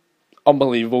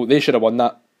 unbelievable. They should have won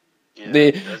that.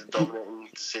 Yeah,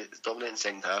 dominating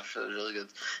second half. It was really good.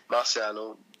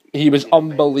 Marciano. He was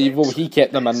unbelievable. He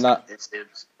kept them in that. He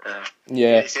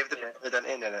saved the penalty, didn't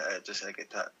he? And then it just get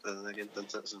that again,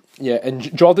 didn't it? So. Yeah,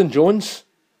 and Jordan Jones.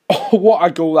 Oh, what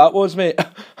a goal that was, mate!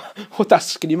 What a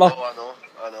screamer! Oh, I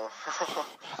know.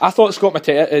 I thought Scott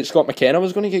McKenna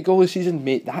was going to get goal this season,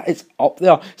 mate. That is up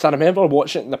there. So I remember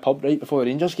watching it in the pub right before the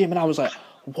Rangers game, and I was like,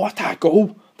 "What a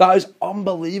goal! That is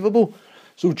unbelievable."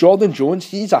 So Jordan Jones,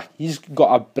 he's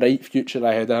got a bright future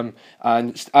ahead of him,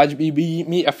 and as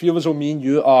me, I feel as though me and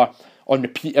you are on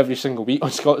repeat every single week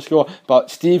on Scott Score. But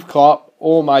Steve Clarke,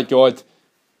 oh my God,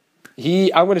 I'm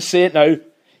going to say it now,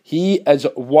 he is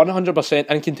 100%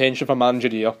 in contention for manager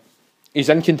of the year. He's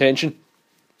in contention.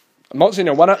 I'm not saying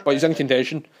he'll win it, but he's in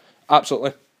contention.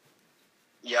 Absolutely.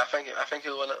 Yeah, I think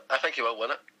he'll win it. I think he will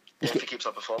win it if he keeps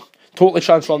up the form. Totally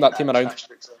transform that team around.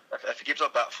 If he keeps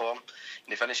up that form and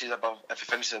he finishes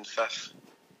in fifth,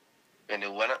 then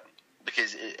he'll win it,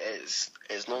 because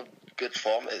it's not good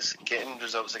form. It's getting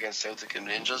results against Celtic and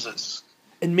Rangers.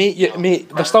 Mate,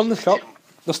 they're still in the cup.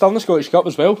 They're still in the Scottish Cup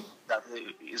as well.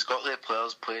 He's got their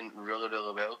players playing really,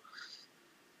 really well.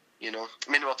 You know,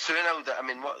 I mean, we're 2-0. I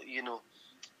mean, what, you know,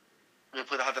 they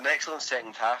had an excellent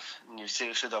second half, and you say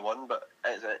we should have won, but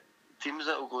teams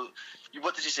that will go.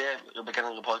 What did you say at the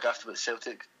beginning of the podcast about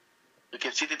Celtic? They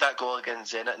conceded that goal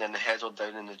against Zenit, and then the heads were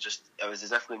down, and it was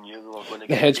as if we knew we were going to get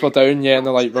the heads beat. Were down, yeah, and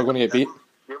they're like, we're going to get beat.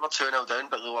 They were 2-0 down,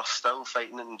 but they were still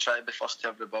fighting and trying to be first to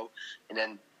every ball, and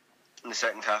then in the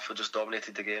second half we just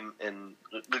dominated the game, and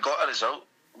they got a result,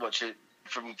 which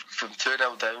from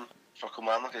 2-0 down for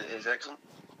Kilmarnock is excellent.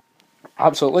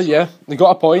 Absolutely, yeah. They got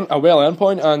a point, a well-earned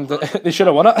point, and they should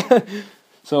have won it.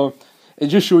 So it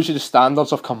just shows you the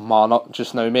standards of Kilmarnock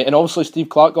just now, mate. And obviously Steve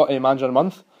Clarke got a manager of the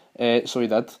month, so he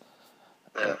did,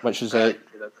 which is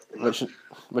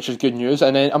good news.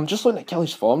 And then I'm just looking at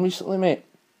Kelly's form recently, mate.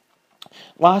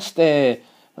 Last 5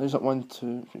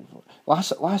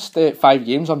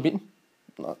 games unbeaten.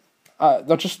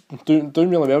 They're just doing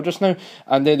really well just now,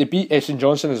 and they beat St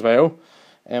Johnstone as well.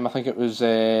 I think it was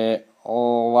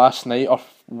last night or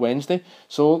Wednesday.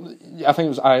 So I think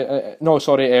it was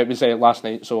it was last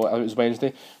night. So it was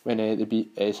Wednesday when they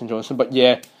beat St Johnstone. But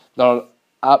yeah, they're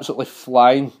absolutely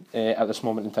flying at this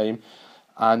moment in time.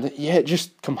 And yeah,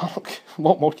 just come on.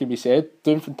 What more can be said?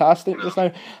 Doing fantastic just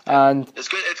now, and it's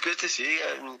good. It's good to see.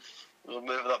 We're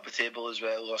moving up the table as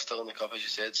well. We're still in the cup, as you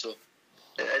said. So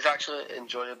it's actually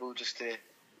enjoyable. Just to,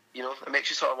 you know, it makes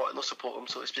you sort of want to support them,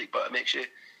 so to speak, but it makes you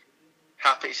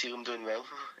happy to see them doing well,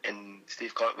 and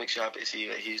Steve Clarke makes you happy to see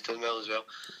that he's doing well as well.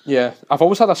 Yeah, I've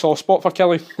always had a soft spot for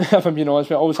Kelly, if I'm being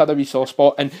honest. I've always had a wee soft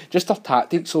spot, and just their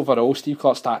tactics overall, Steve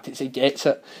Clarke's tactics, he gets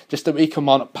it. Just the way he come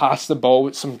on and pass the ball,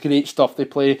 it's some great stuff they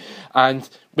play, and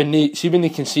when they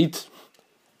concede,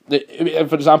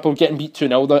 For example, getting beat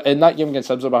 2-0 in that game against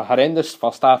Hibs, they were horrendous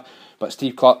first half, but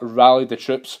Steve Clarke rallied the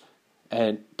troops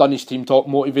and done his team talk,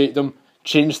 motivated them,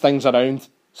 changed things around.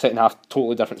 Second half,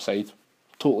 totally different side.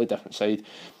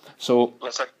 So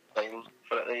that's a sign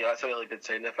for it. That's a really good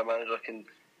sign if a manager can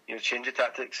change the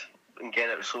tactics and get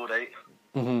it so right.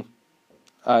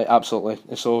 Aye,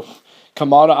 absolutely. So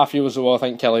Kamara, I feel as though I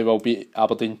think Kelly will beat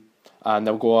Aberdeen and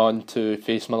they'll go on to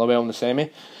face Motherwell in the semi.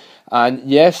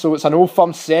 And so it's an Old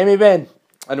Firm semi, Ben.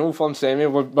 An Old Firm semi.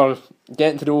 We're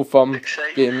getting to the Old Firm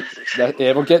game.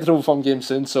 Yeah, we'll get to the Old Firm game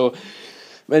soon. So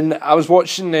when I was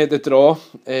watching the draw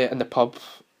in the pub,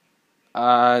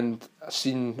 and I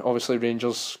seen obviously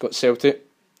Rangers got Celtic,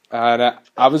 and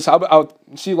I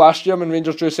see last year when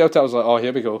Rangers drew Celtic, I was like, oh,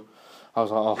 here we go. I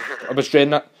was like, oh, I was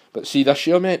dreading it. But see, this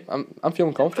year, mate, I'm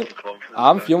feeling confident.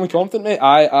 I'm feeling confident, mate.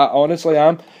 I honestly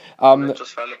am.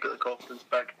 Just trying to put the confidence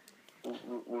back.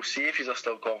 We'll see if he's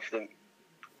still confident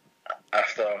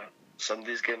after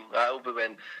Sunday's game. That'll be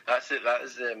when that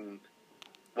is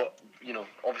what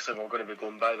obviously we're going to be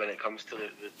going by when it comes to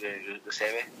the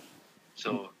semi.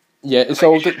 So yeah, it's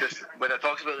all when it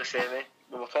talks about the semi.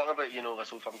 When we're talking about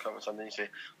this Old Firm coming Sunday, you say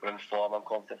we're in form. I'm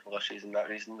confident for this reason, that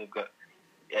reason. We've got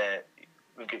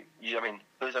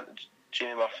who's in?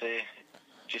 Jamie Murphy,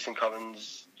 Jason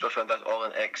Cummins, Josh Van Dijk, all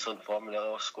in excellent form, and they're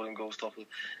all scoring goals, top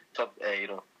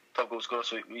goal scorer.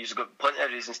 So he's got plenty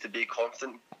of reasons to be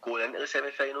confident going into the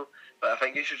semi-final. But I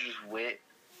think you should just wait.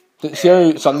 See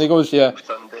how Sunday goes, yeah.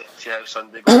 See how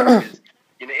Sunday goes. Because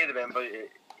you need to remember,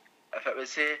 if it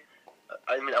was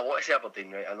I want to say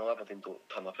Aberdeen, right? I know Aberdeen don't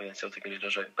turn up against Celtic and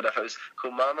Rangers, right? But if it was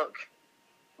Kilmarnock,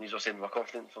 and you were saying we're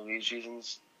confident for these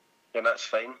reasons, then that's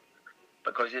fine.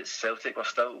 Because it's Celtic, we're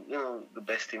still, the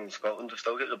best team in Scotland. We've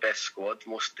still got the best squad,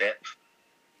 most depth.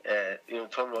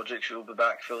 Tom Roderick will be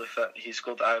back fully fit. He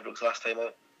scored at Ibrox last time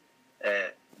out.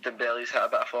 Dembele's hit a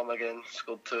bit of form again,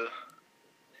 scored 2.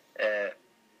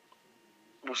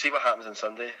 We'll see what happens on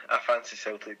Sunday. I fancy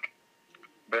Celtic.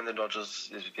 Brendan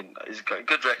Rodgers he's got a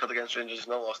good record against Rangers. He's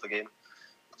not lost a game.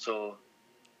 So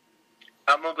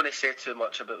I'm not going to say too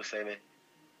much about the semi.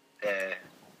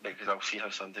 Because I'll see how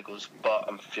Sunday goes, but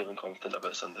I'm feeling confident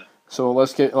about Sunday. So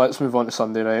let's move on to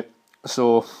Sunday, right?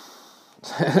 So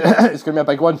it's going to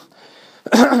be a big one.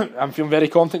 I'm feeling very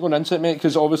confident going into it, mate,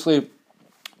 because obviously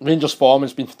Rangers' form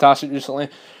has been fantastic recently.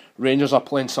 Rangers are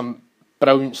playing some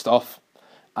brilliant stuff,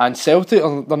 and Celtic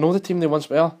they're not the team they once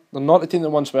were. They're not the team they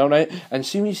once were, right? And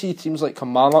see when you see teams like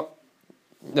Kilmarnock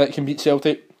that can beat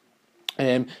Celtic.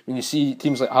 When you see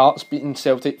teams like Hearts beating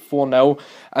Celtic 4-0,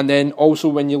 and then also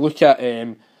when you look at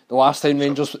the last time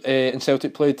Rangers and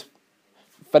Celtic played,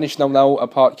 finished 0-0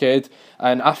 at Parkhead,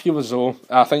 and I feel as though,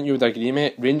 I think you would agree,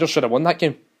 mate, Rangers should have won that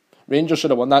game. Rangers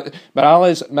should have won that.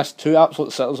 Morales missed 2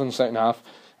 absolute sitters in the second half,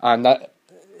 and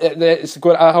it's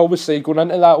good. I always say, going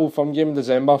into that Old Firm game in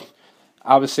December,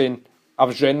 I was dreading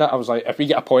it. I was like, if we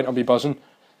get a point, I'll be buzzing.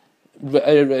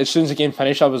 As soon as the game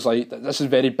finished, I was like, this is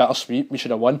very bittersweet, we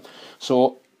should have won.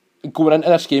 So going into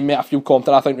this game, mate, I feel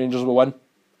confident. I think Rangers will win.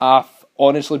 I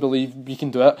honestly believe we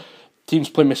can do it. Team's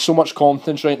playing with so much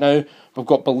confidence right now. We've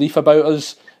got belief about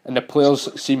us, and the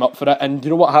players seem up for it. And you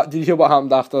know what? Did you hear what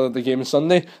happened after the game on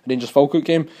Sunday, Rangers Falkirk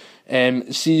game?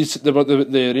 Sees the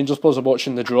Rangers players are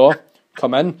watching the draw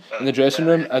come in the dressing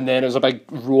room, and then there's a big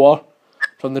roar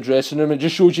from the dressing room. It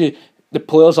just shows you the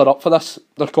players are up for this.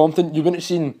 They're confident. You would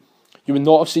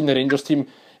not have seen the Rangers team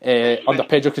under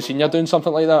Pedro Caixinha doing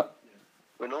something like that.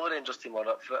 We know the Rangers team are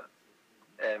up for it.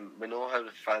 We know how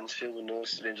the fans feel. We know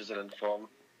the Rangers are in form.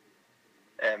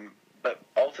 But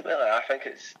ultimately, I think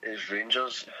it's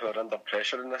Rangers who are under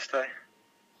pressure in this tie.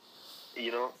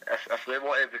 If they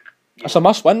want to... It's a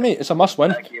must-win, mate. It's a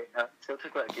must-win.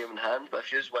 Celtic got a game in hand, but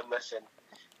if you just win this, then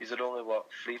these are only,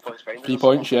 3 points behind. 3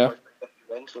 points, yeah.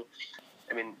 So,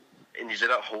 and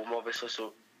you're at home, obviously,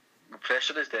 so the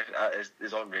pressure is definitely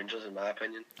is on Rangers, in my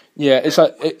opinion. Yeah, because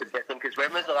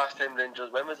when was the last time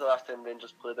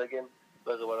Rangers played a game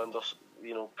where they were under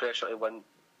pressure to win?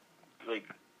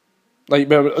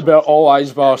 Where all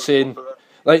eyes were saying,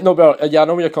 I know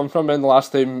where you're coming from. In the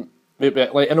last time,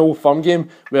 like an Old Firm game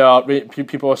where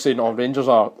people are saying, "Oh, Rangers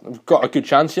have got a good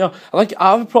chance here."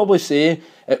 I would probably say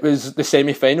it was the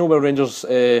semi-final where Rangers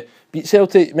beat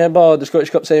Celtic. Remember the Scottish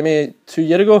Cup semi 2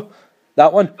 years ago?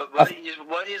 That one. But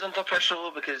why is under pressure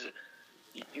though? Because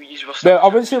I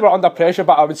wouldn't say we're under pressure,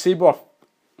 but I would say we're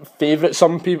favourites.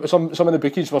 Some of the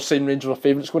bookies were saying Rangers were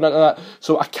favourites going into that.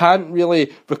 So I can't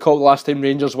really recall the last time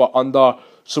Rangers were under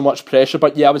so much pressure.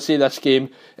 But yeah, I would say this game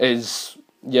is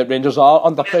Rangers are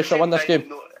under pressure to win this game.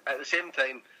 No, at the same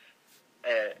time,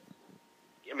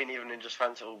 even Rangers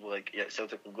fans will be like,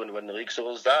 Celtic are going to win the league. So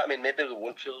there's that. Maybe they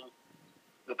won't feel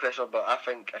the pressure, but I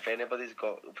think if anybody's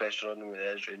got pressure on them, it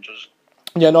is Rangers.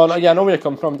 Yeah, no, yeah, I know where you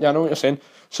come from. Yeah, I know what you're saying.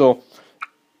 So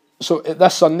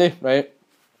this Sunday, right?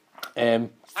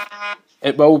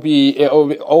 It'll be.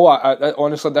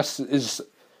 Honestly,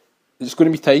 it's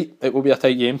going to be tight. It will be a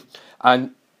tight game,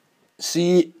 and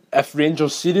see if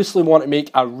Rangers seriously want to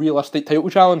make a realistic title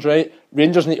challenge, right?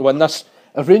 Rangers need to win this.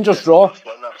 If Rangers draw,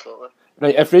 absolutely.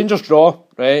 Right, if Rangers draw,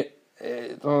 right,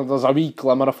 there's a wee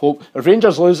glimmer of hope. If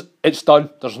Rangers lose, it's done.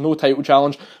 There's no title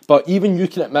challenge. But even you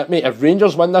can admit, mate, if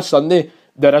Rangers win this Sunday,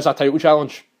 there is a title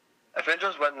challenge. If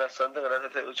Rangers win this Sunday, there is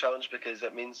a title challenge because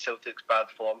it means Celtic's bad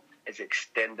form is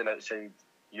extending outside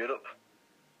Europe.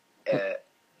 And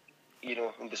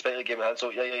despite the game in hand, so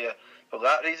yeah. For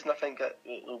that reason, I think it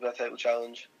will be a title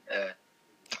challenge.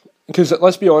 Because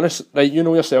let's be honest, right? You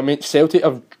know yourself, mate. Celtic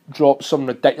have dropped some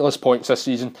ridiculous points this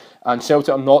season, and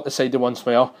Celtic are not the side they once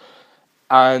were.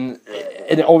 And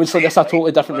obviously, this is a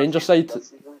totally different Rangers side.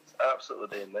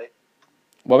 Absolutely damn right.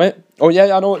 What, mate? Oh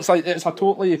yeah, I know. It's a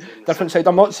totally different side.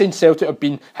 I'm not saying Celtic have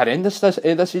been horrendous this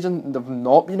season. They've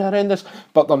not been horrendous,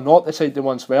 but they're not the side they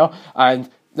once were. And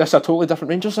this is a totally different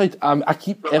Rangers side. I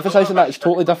keep emphasising that it's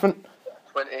totally different.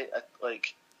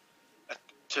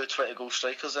 2 20-goal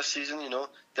strikers this season, you know.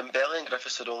 Dembele and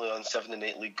Griffiths are only on 7 and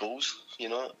 8 league goals, you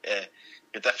know.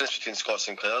 The difference between Scott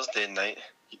Sinclair's day and night.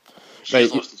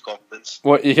 He's lost his confidence.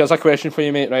 Here's a question for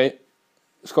you, mate, right?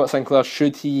 Scott Sinclair,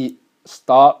 should he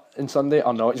start on Sunday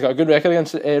or not? He's got a good record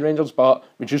against Rangers, but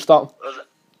would you start him? There's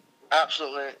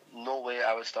absolutely no way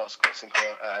I would start Scott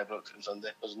Sinclair at Ibrox on Sunday.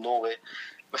 There's no way.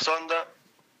 Masonda,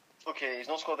 okay, he's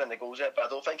not scored any goals yet, but I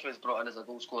don't think he was brought in as a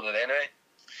goal scorer anyway.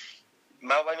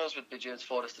 My wingers would be James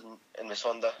Forrest and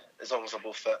Masonda, as long as they're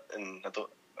both fit, and I'm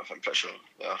pretty sure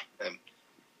they are.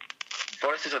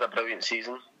 Forrest has had a brilliant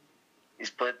season.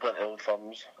 He's played plenty of Old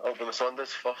Firms. It'll be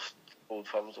Masonda's first Old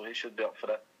Firm, so he should be up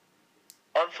for it.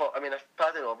 If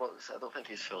Paddy Roberts, I don't think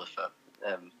he's fully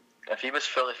fit. If he was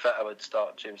fully fit, I would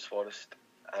start James Forrest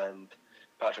and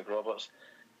Patrick Roberts.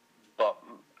 But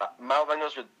my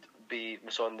wingers would be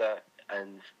Masonda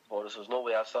and Forrest. There's no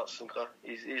way I'd start Sinclair.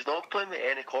 He's not playing with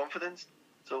any confidence,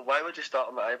 so why would you start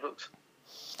him at Ibrox?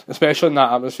 Especially in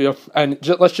that atmosphere. And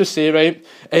let's just say, right,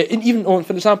 and even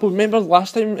for example, remember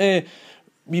last time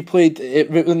we played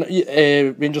when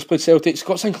Rangers played Celtic,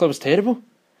 Scott Sinclair was terrible.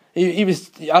 He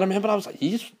was. I remember I was like,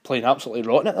 he's playing absolutely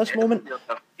rotten at this moment.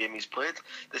 The game he's played,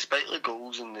 despite the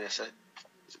goals and the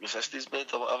assists he's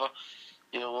made or whatever,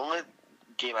 you know, the only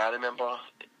game I remember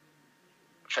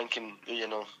thinking, you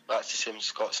know, that's the same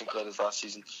Scott Sinclair as last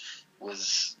season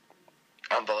was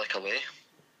Anderlecht away.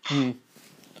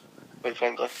 Quite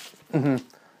frankly.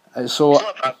 So he's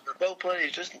not a bad football player.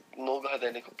 He's just not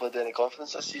played any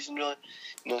confidence this season, really.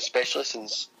 You know, especially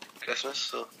since Christmas.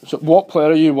 So what player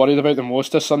are you worried about the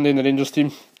most this Sunday in the Rangers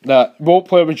team? What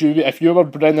player would you be, if you were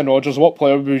Brendan Rodgers, what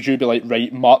player would you be like,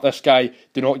 right, mark this guy,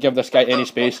 do not give this guy any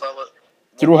space? Do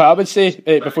you know what I would say,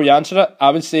 before you answer it?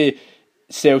 I would say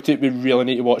Celtic would really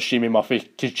need to watch Jamie Murphy,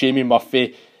 because Jamie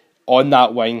Murphy, on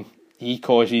that wing, he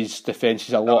causes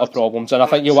defences a lot of problems, and I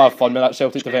think you'll have fun with that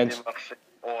Celtic defence.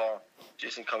 Or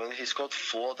Jason Cummings, he scored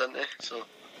 4, didn't he? So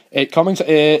Cummings,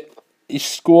 he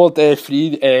scored 3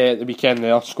 the weekend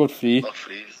there. Scored 3. Oh,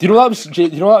 3. Do you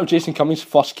know that was Jason Cummings'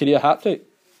 first career hat trick?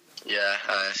 Yeah,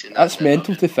 I've seen that. That's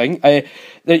mental to think.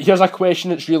 Here's a question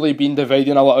that's really been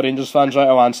dividing a lot of Rangers fans. Right,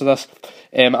 I'll answer this.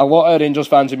 A lot of Rangers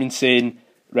fans have been saying,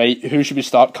 right, who should we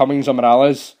start, Cummings or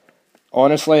Morales?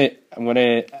 Honestly,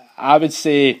 I would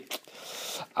say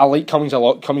I like Cummings a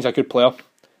lot. Cummings is a good player.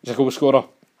 He's a goal scorer.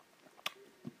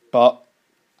 But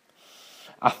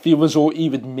I feel as though he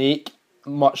would make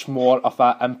much more of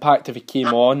that impact if he came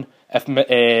on as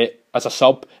a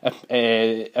sub,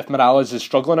 if Morales is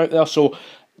struggling out there. So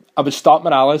I would start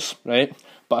Morales, right?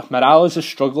 But if Morales is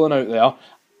struggling out there,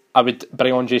 I would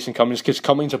bring on Jason Cummings, because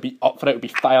Cummings will be up for it, will be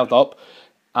fired up.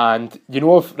 And you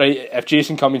know, if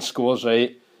Jason Cummings scores,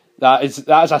 right, that is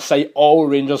a sight all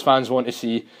Rangers fans want to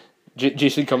see.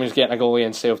 Jason Cummings getting a goal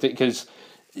against Celtic, because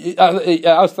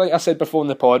I think I said before in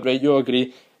the pod, right, you'll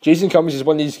agree, Jason Cummings is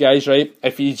one of these guys, right,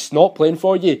 if he's not playing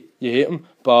for you, you hate him,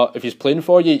 but if he's playing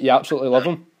for you, you absolutely love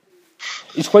him.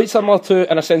 He's quite similar to,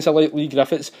 in a sense, like Lee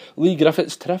Griffiths. Lee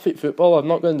Griffiths, terrific footballer, I'm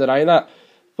not going to deny that,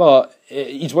 but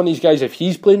he's one of these guys, if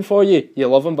he's playing for you, you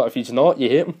love him, but if he's not, you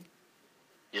hate him.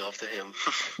 You love to hate him.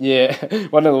 Yeah,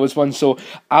 one of those ones. So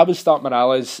I would start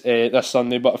Morales this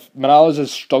Sunday, but if Morales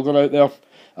is struggling out there,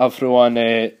 I'll throw on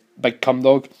Big Cum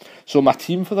Dog. So my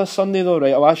team for this Sunday, though,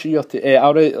 right? I'll ask you your team.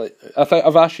 I think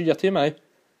I've asked you your team, eh?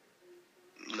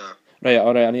 No. Right,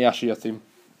 alright, I need to ask you your team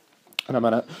in a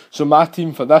minute. So my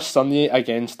team for this Sunday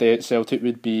against Celtic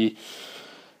would be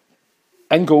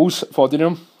in goals,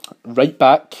 Foderingham. right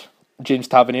back, James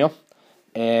Tavernier.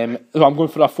 I'm going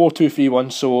for a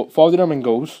 4-2-3-1. So Foderingham in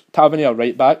goals, Tavernier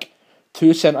right back.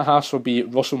 Two centre halves will be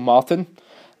Russell Martin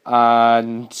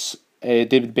and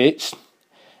David Bates.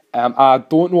 I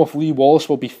don't know if Lee Wallace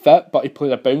will be fit, but he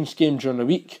played a bounce game during the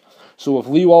week. So if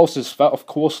Lee Wallace is fit, of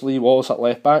course Lee Wallace at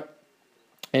left back.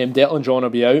 Declan John will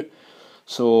be out.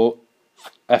 So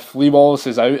if Lee Wallace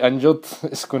is out injured,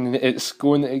 it's going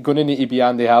to need to be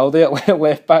Andy Halliday at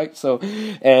left back. So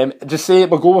just say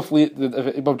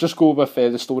we'll just go with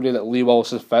the story that Lee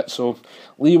Wallace is fit. So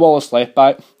Lee Wallace left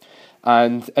back,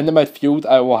 and in the midfield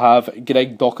I will have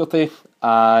Greg Docherty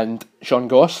and Sean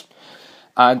Goss,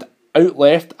 and out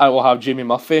left I will have Jamie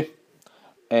Murphy.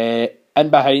 In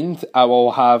behind I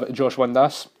will have Josh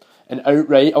Windass, and out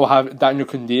right I will have Daniel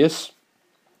Cundias,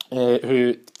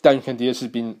 who Daniel Cundias has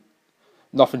been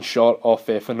nothing short of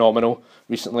phenomenal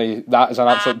recently. That is an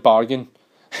absolute bargain.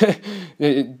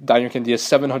 Daniel Cundias,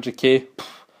 700k,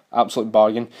 absolute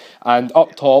bargain. And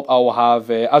up top I will have,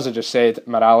 as I just said,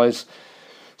 Morales.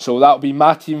 So that'll be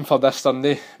my team for this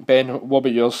Sunday. Ben, what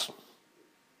about yours?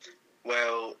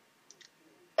 Well,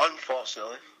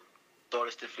 unfortunately,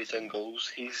 Doris Defree's in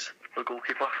goals. He's the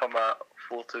goalkeeper for my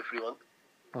 4-2-3-1.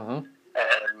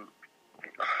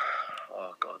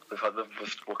 Oh God, we've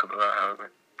spoken about that, haven't we?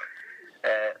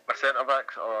 My centre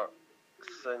backs are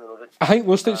Simon. I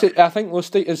think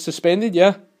Lustig is suspended.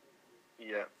 Yeah.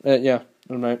 Yeah. Yeah.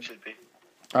 Right. Should be.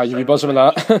 You'll be buzzing with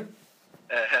that.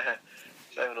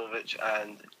 Simonovic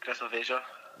and Chris Aveja,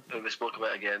 who we spoke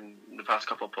about again in the past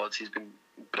couple of pods. He's been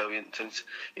brilliant since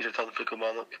he's returned for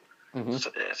Kilmarnock.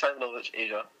 Simonovic,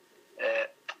 Asia.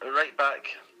 Right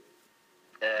back,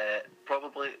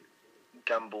 probably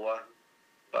Gamboa,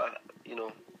 but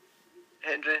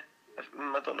Hendry.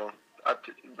 I don't know.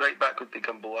 Right back would be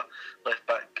Gamboa. Left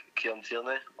back Kieran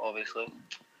Tierney, obviously.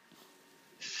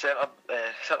 Centre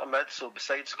mid. So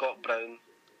besides Scott Brown,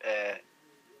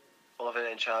 Oliver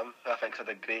Encham, who I think's had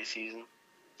a great season.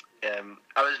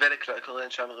 I was very critical of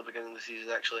Encham at the beginning of the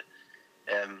season. Actually,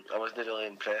 I wasn't really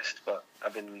impressed, but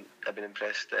I've been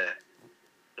impressed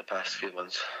the past few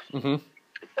months. And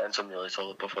some really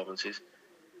solid performances.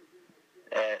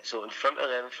 So in front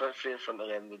three in front of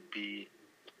them would be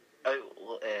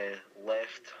out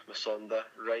left Masonda,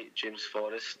 right James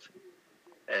Forrest,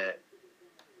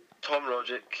 Tom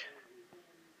Roderick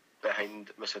behind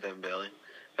Moussa Dembele.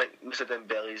 I think Moussa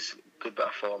Dembele's good bit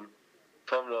of form.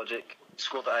 Tom Roderick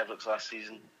scored at Ibrox last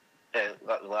season, the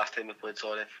last time we played,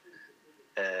 sorry.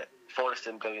 Forrest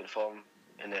in brilliant form,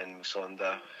 and then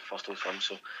Masonda first old form.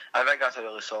 So I think that's a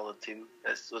really solid team.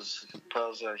 Those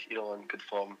players are in good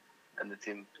form in the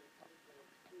team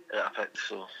that I picked.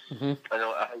 So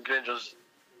I think Rangers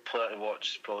player to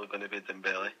watch is probably going to be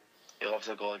Dembele. He loves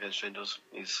a goal against Rangers.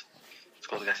 He's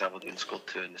scored against Aberdeen, scored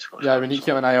 2 in the squad. Yeah, we need to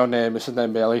keep an eye on Mr.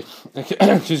 Dembele.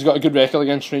 He's got a good record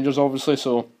against Rangers, obviously,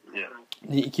 so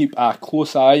need to keep a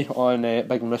close eye on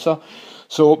Big Musa.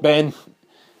 So, Ben,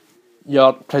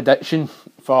 your prediction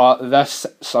for this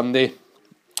Sunday,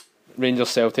 Rangers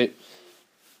Celtic?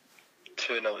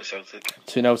 2-0 to Celtic.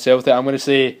 2-0 Celtic. I'm going to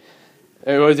say,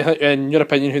 in your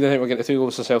opinion, who do you think will get the 2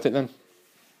 goals to Celtic then?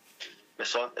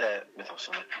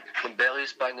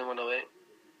 Dembele's banging one away.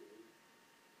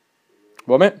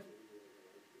 What, mate?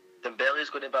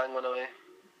 Dembele's going to bang one away.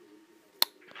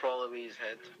 Probably with his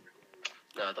head.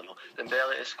 No, I don't know.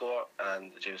 Dembele to score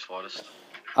and James Forrest.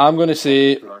 I'm going to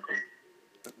say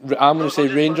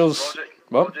Rangers.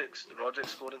 What? Roderick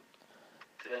scoring.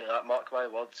 Mark my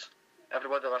words.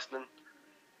 Everybody listening.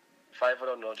 5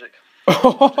 on Roderick.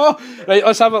 Right,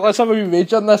 let's have a wee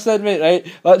wager on this then, mate. Right,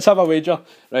 let's have a wager.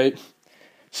 Right.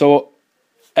 So,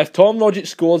 if Tom Roderick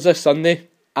scores this Sunday,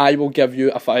 I will give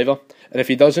you a £5, and if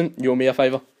he doesn't, you owe me a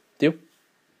 £5. Deal?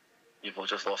 You've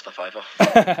just lost a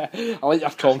 £5. I like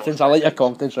your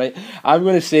confidence. Right. I'm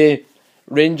going to say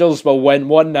Rangers will win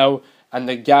 1-0, and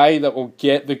the guy that will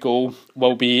get the goal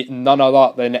will be none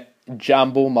other than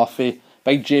Jambo Murphy.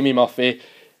 Big Jamie Murphy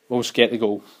will get the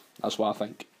goal. That's what I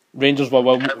think. Rangers will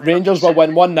win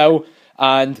 1-0,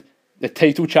 and the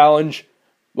title challenge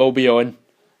will be on,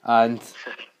 and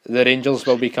the Rangers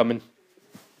will be coming.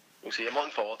 We'll see. I'm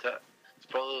looking forward to it. It's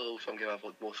probably the some game I've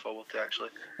looked most forward to, actually.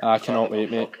 I cannot wait,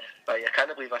 mate. But I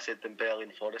can't believe I said Dembele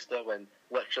and Forrest there when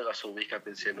literally this whole week I've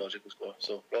been saying Roderick will score.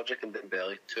 So Roderick and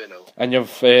Dembele, 2-0. And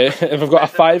if we've got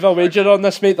a £5 wager on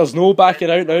this, mate, there's no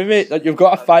backing out now, mate. You've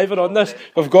got a £5 on this.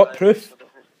 We've got proof.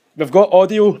 We've got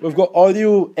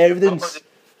audio evidence.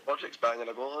 Roderick's banging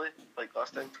a goal, like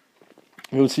last time.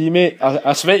 We'll see, mate.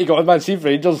 I swear to God, man, see if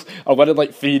Rangers are winning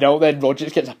like 3-0, then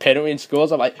Rodgers gets a penalty and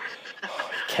scores. I'm like, oh,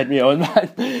 kid me on,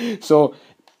 man. So,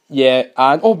 Yeah,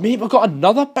 and mate, we've got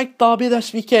another big derby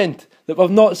this weekend that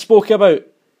we've not spoken about.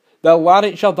 The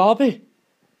Lanarkshire derby.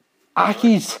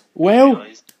 Aki's, well,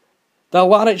 the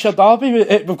Lanarkshire derby.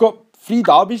 We've got 3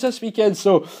 derbies this weekend,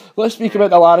 so let's speak about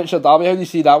the Lanarkshire derby. How do you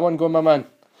see that one going, my man?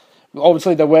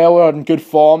 Obviously, the Well are in good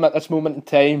form at this moment in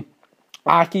time.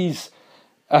 Aki's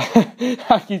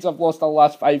have lost the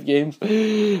last 5 games.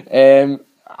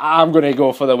 I'm going to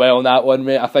go for the Well on that one,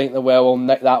 mate. I think the Well will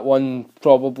nick that one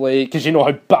probably, because you know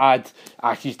how bad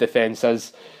Aki's defence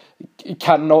is. You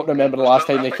cannot remember the last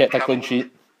time they kept a clean sheet.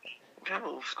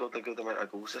 Campbell scored a good amount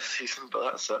of goals this season,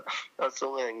 but that's it. That's the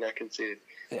only thing I can say.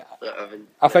 Yeah.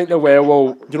 I think the Well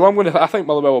will. Do you know what I'm going to? I think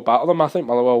Motherwell will battle them. I think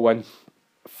Motherwell will win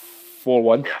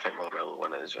 4-1. Yeah, I think Motherwell will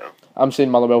win it as well. I'm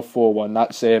saying Motherwell 4-1.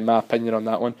 That's my opinion on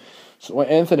that one. So,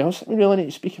 anything else we really need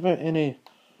to speak about? Anything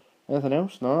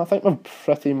else? No, I think we've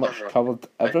pretty much covered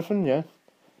everything. Yeah,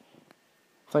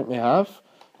 I think we have.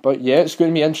 But yeah, it's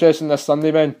going to be interesting this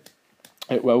Sunday, man.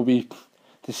 It will be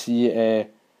to see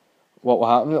what will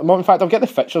happen. In fact, I'll get the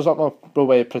fixtures up now.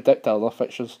 We'll predict the other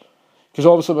fixtures. Because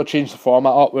obviously we'll change the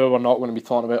format up where we're not going to be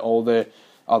talking about all the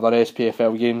other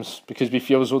SPFL games, because we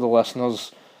feel as though the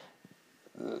listeners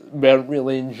weren't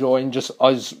really enjoying just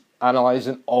us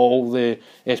analysing all the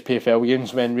SPFL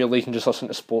games, when really you can just listen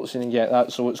to Sports Scene and get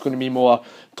that. So it's going to be more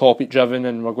topic driven,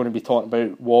 and we're going to be talking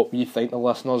about what we think the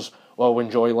listeners will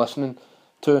enjoy listening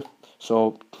to.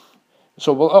 So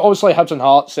well, obviously Hibs and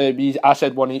Hearts, I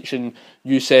said 1 each and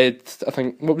you said, I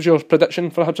think, what was your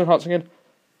prediction for Hibs and Hearts again?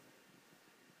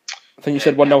 I think you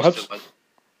said 1-0 Hibs.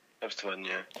 Hibs to win,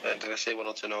 yeah. Did I say 1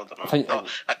 or 2? No, I don't know.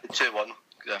 I did 2-1,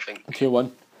 because I think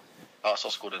 2-1. Hearts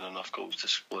are scoring enough goals to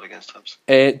score against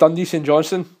Hibs. Dundee St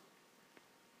Johnstone.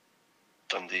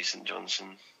 Dundee St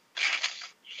Johnstone.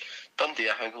 Dundee,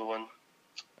 I think, will win.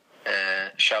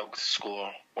 Schalke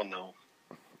score 1-0.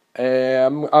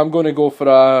 I'm going to go for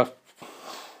a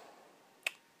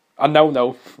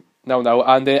 0-0.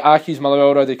 And Aki's Motherwell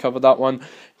already covered that one.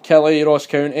 Kelly, Ross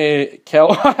County.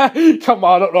 Come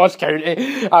on, at Ross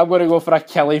County. I'm going to go for a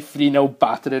Kelly 3-0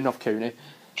 battering of County.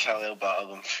 Kelly will battle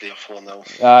them 3 or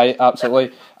 4-0. Aye,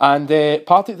 absolutely. And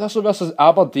Partick Thistle versus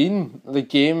Aberdeen, the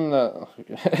game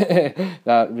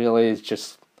that really is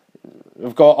just.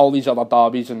 We've got all these other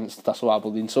derbies and it's Thistle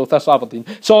Aberdeen. So Thistle Aberdeen.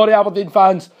 Sorry, Aberdeen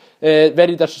fans.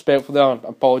 Very disrespectful there.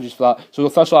 Apologies for that. So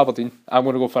Thistle Aberdeen. I'm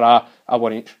going to go for a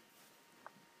 1 each.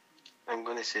 I'm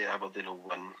going to say Aberdeen will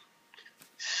win.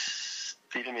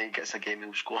 Stephen May gets a game,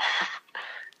 he'll score.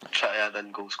 Try to add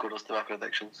in goal scorers to my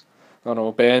predictions. I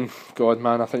know, Ben. God,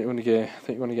 man, I think you're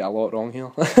going to get a lot wrong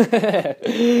here.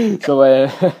 So,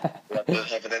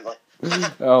 evidently.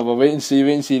 We'll wait and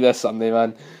see this Sunday,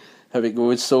 man, how it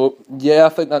goes. So, yeah, I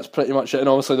think that's pretty much it. And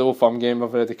obviously the Old Firm game,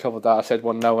 I've already covered that. I said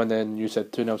 1-0 and then you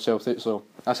said 2-0 Celtic. So,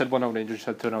 I said 1-0 Rangers, you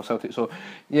said 2-0 Celtic. So,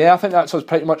 yeah, I think that's us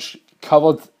pretty much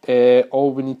covered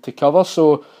all we need to cover.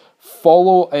 So,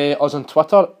 follow us on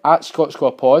Twitter at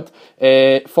ScottScorePod.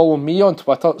 Follow me on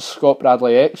Twitter, Scott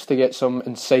Bradley X, to get some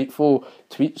insightful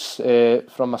tweets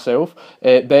from myself.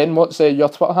 Ben, what's your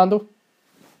Twitter handle?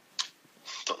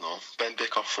 Don't know. Ben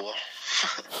Baker 4.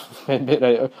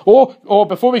 Right. Oh!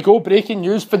 Before we go, breaking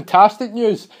news, fantastic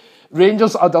news.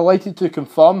 Rangers are delighted to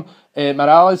confirm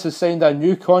Morales has signed a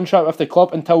new contract with the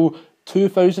club until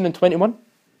 2021.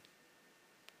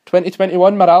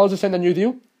 2021, Morales has signed a new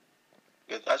deal.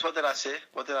 Good. That's what did I say?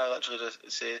 What did I literally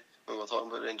just say when we were talking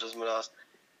about Rangers?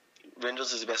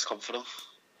 Rangers is the best club for him.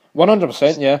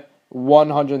 100%, yeah.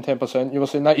 110%. You were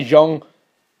saying that he's young,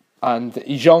 and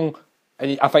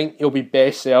I think he'll be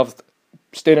best served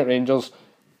staying at Rangers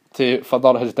to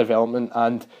further his development,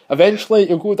 and eventually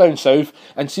he'll go down south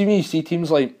and see when you see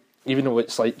teams like, even though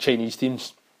it's like Chinese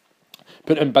teams,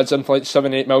 putting bids in for like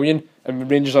 7-8 million, and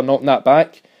Rangers are knocking that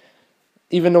back.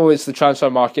 Even though the transfer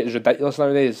market is ridiculous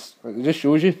nowadays, it just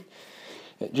shows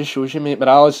you, mate.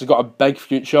 Morales has got a big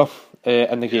future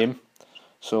in the game.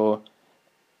 So,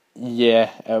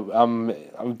 yeah, I'm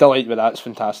delighted with that. It's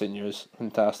fantastic news.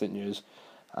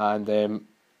 And,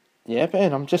 yeah,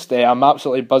 Ben, I'm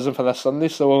absolutely buzzing for this Sunday.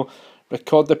 So we'll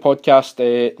record the podcast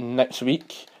next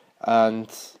week,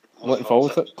 and looking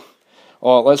forward to it.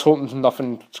 Let's hope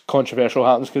nothing controversial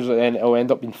happens, because then it'll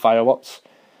end up being fireworks.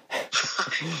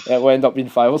 It will end up being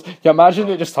fireworks. Can you imagine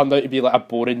it just turned out to be like a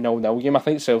boring 0-0 game? I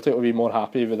think Celtic will be more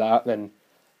happy with that than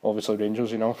obviously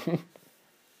Rangers, Yeah.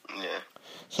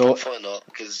 So hopefully not,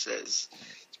 because it's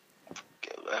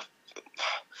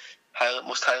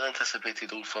most highly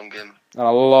anticipated Old Firm game. in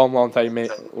a long time,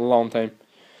 mate. Long time.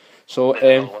 So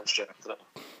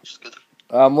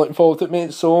I'm looking forward to it,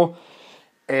 mate. So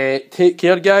take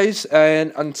care, guys,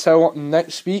 and until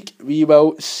next week, we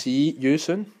will see you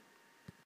soon.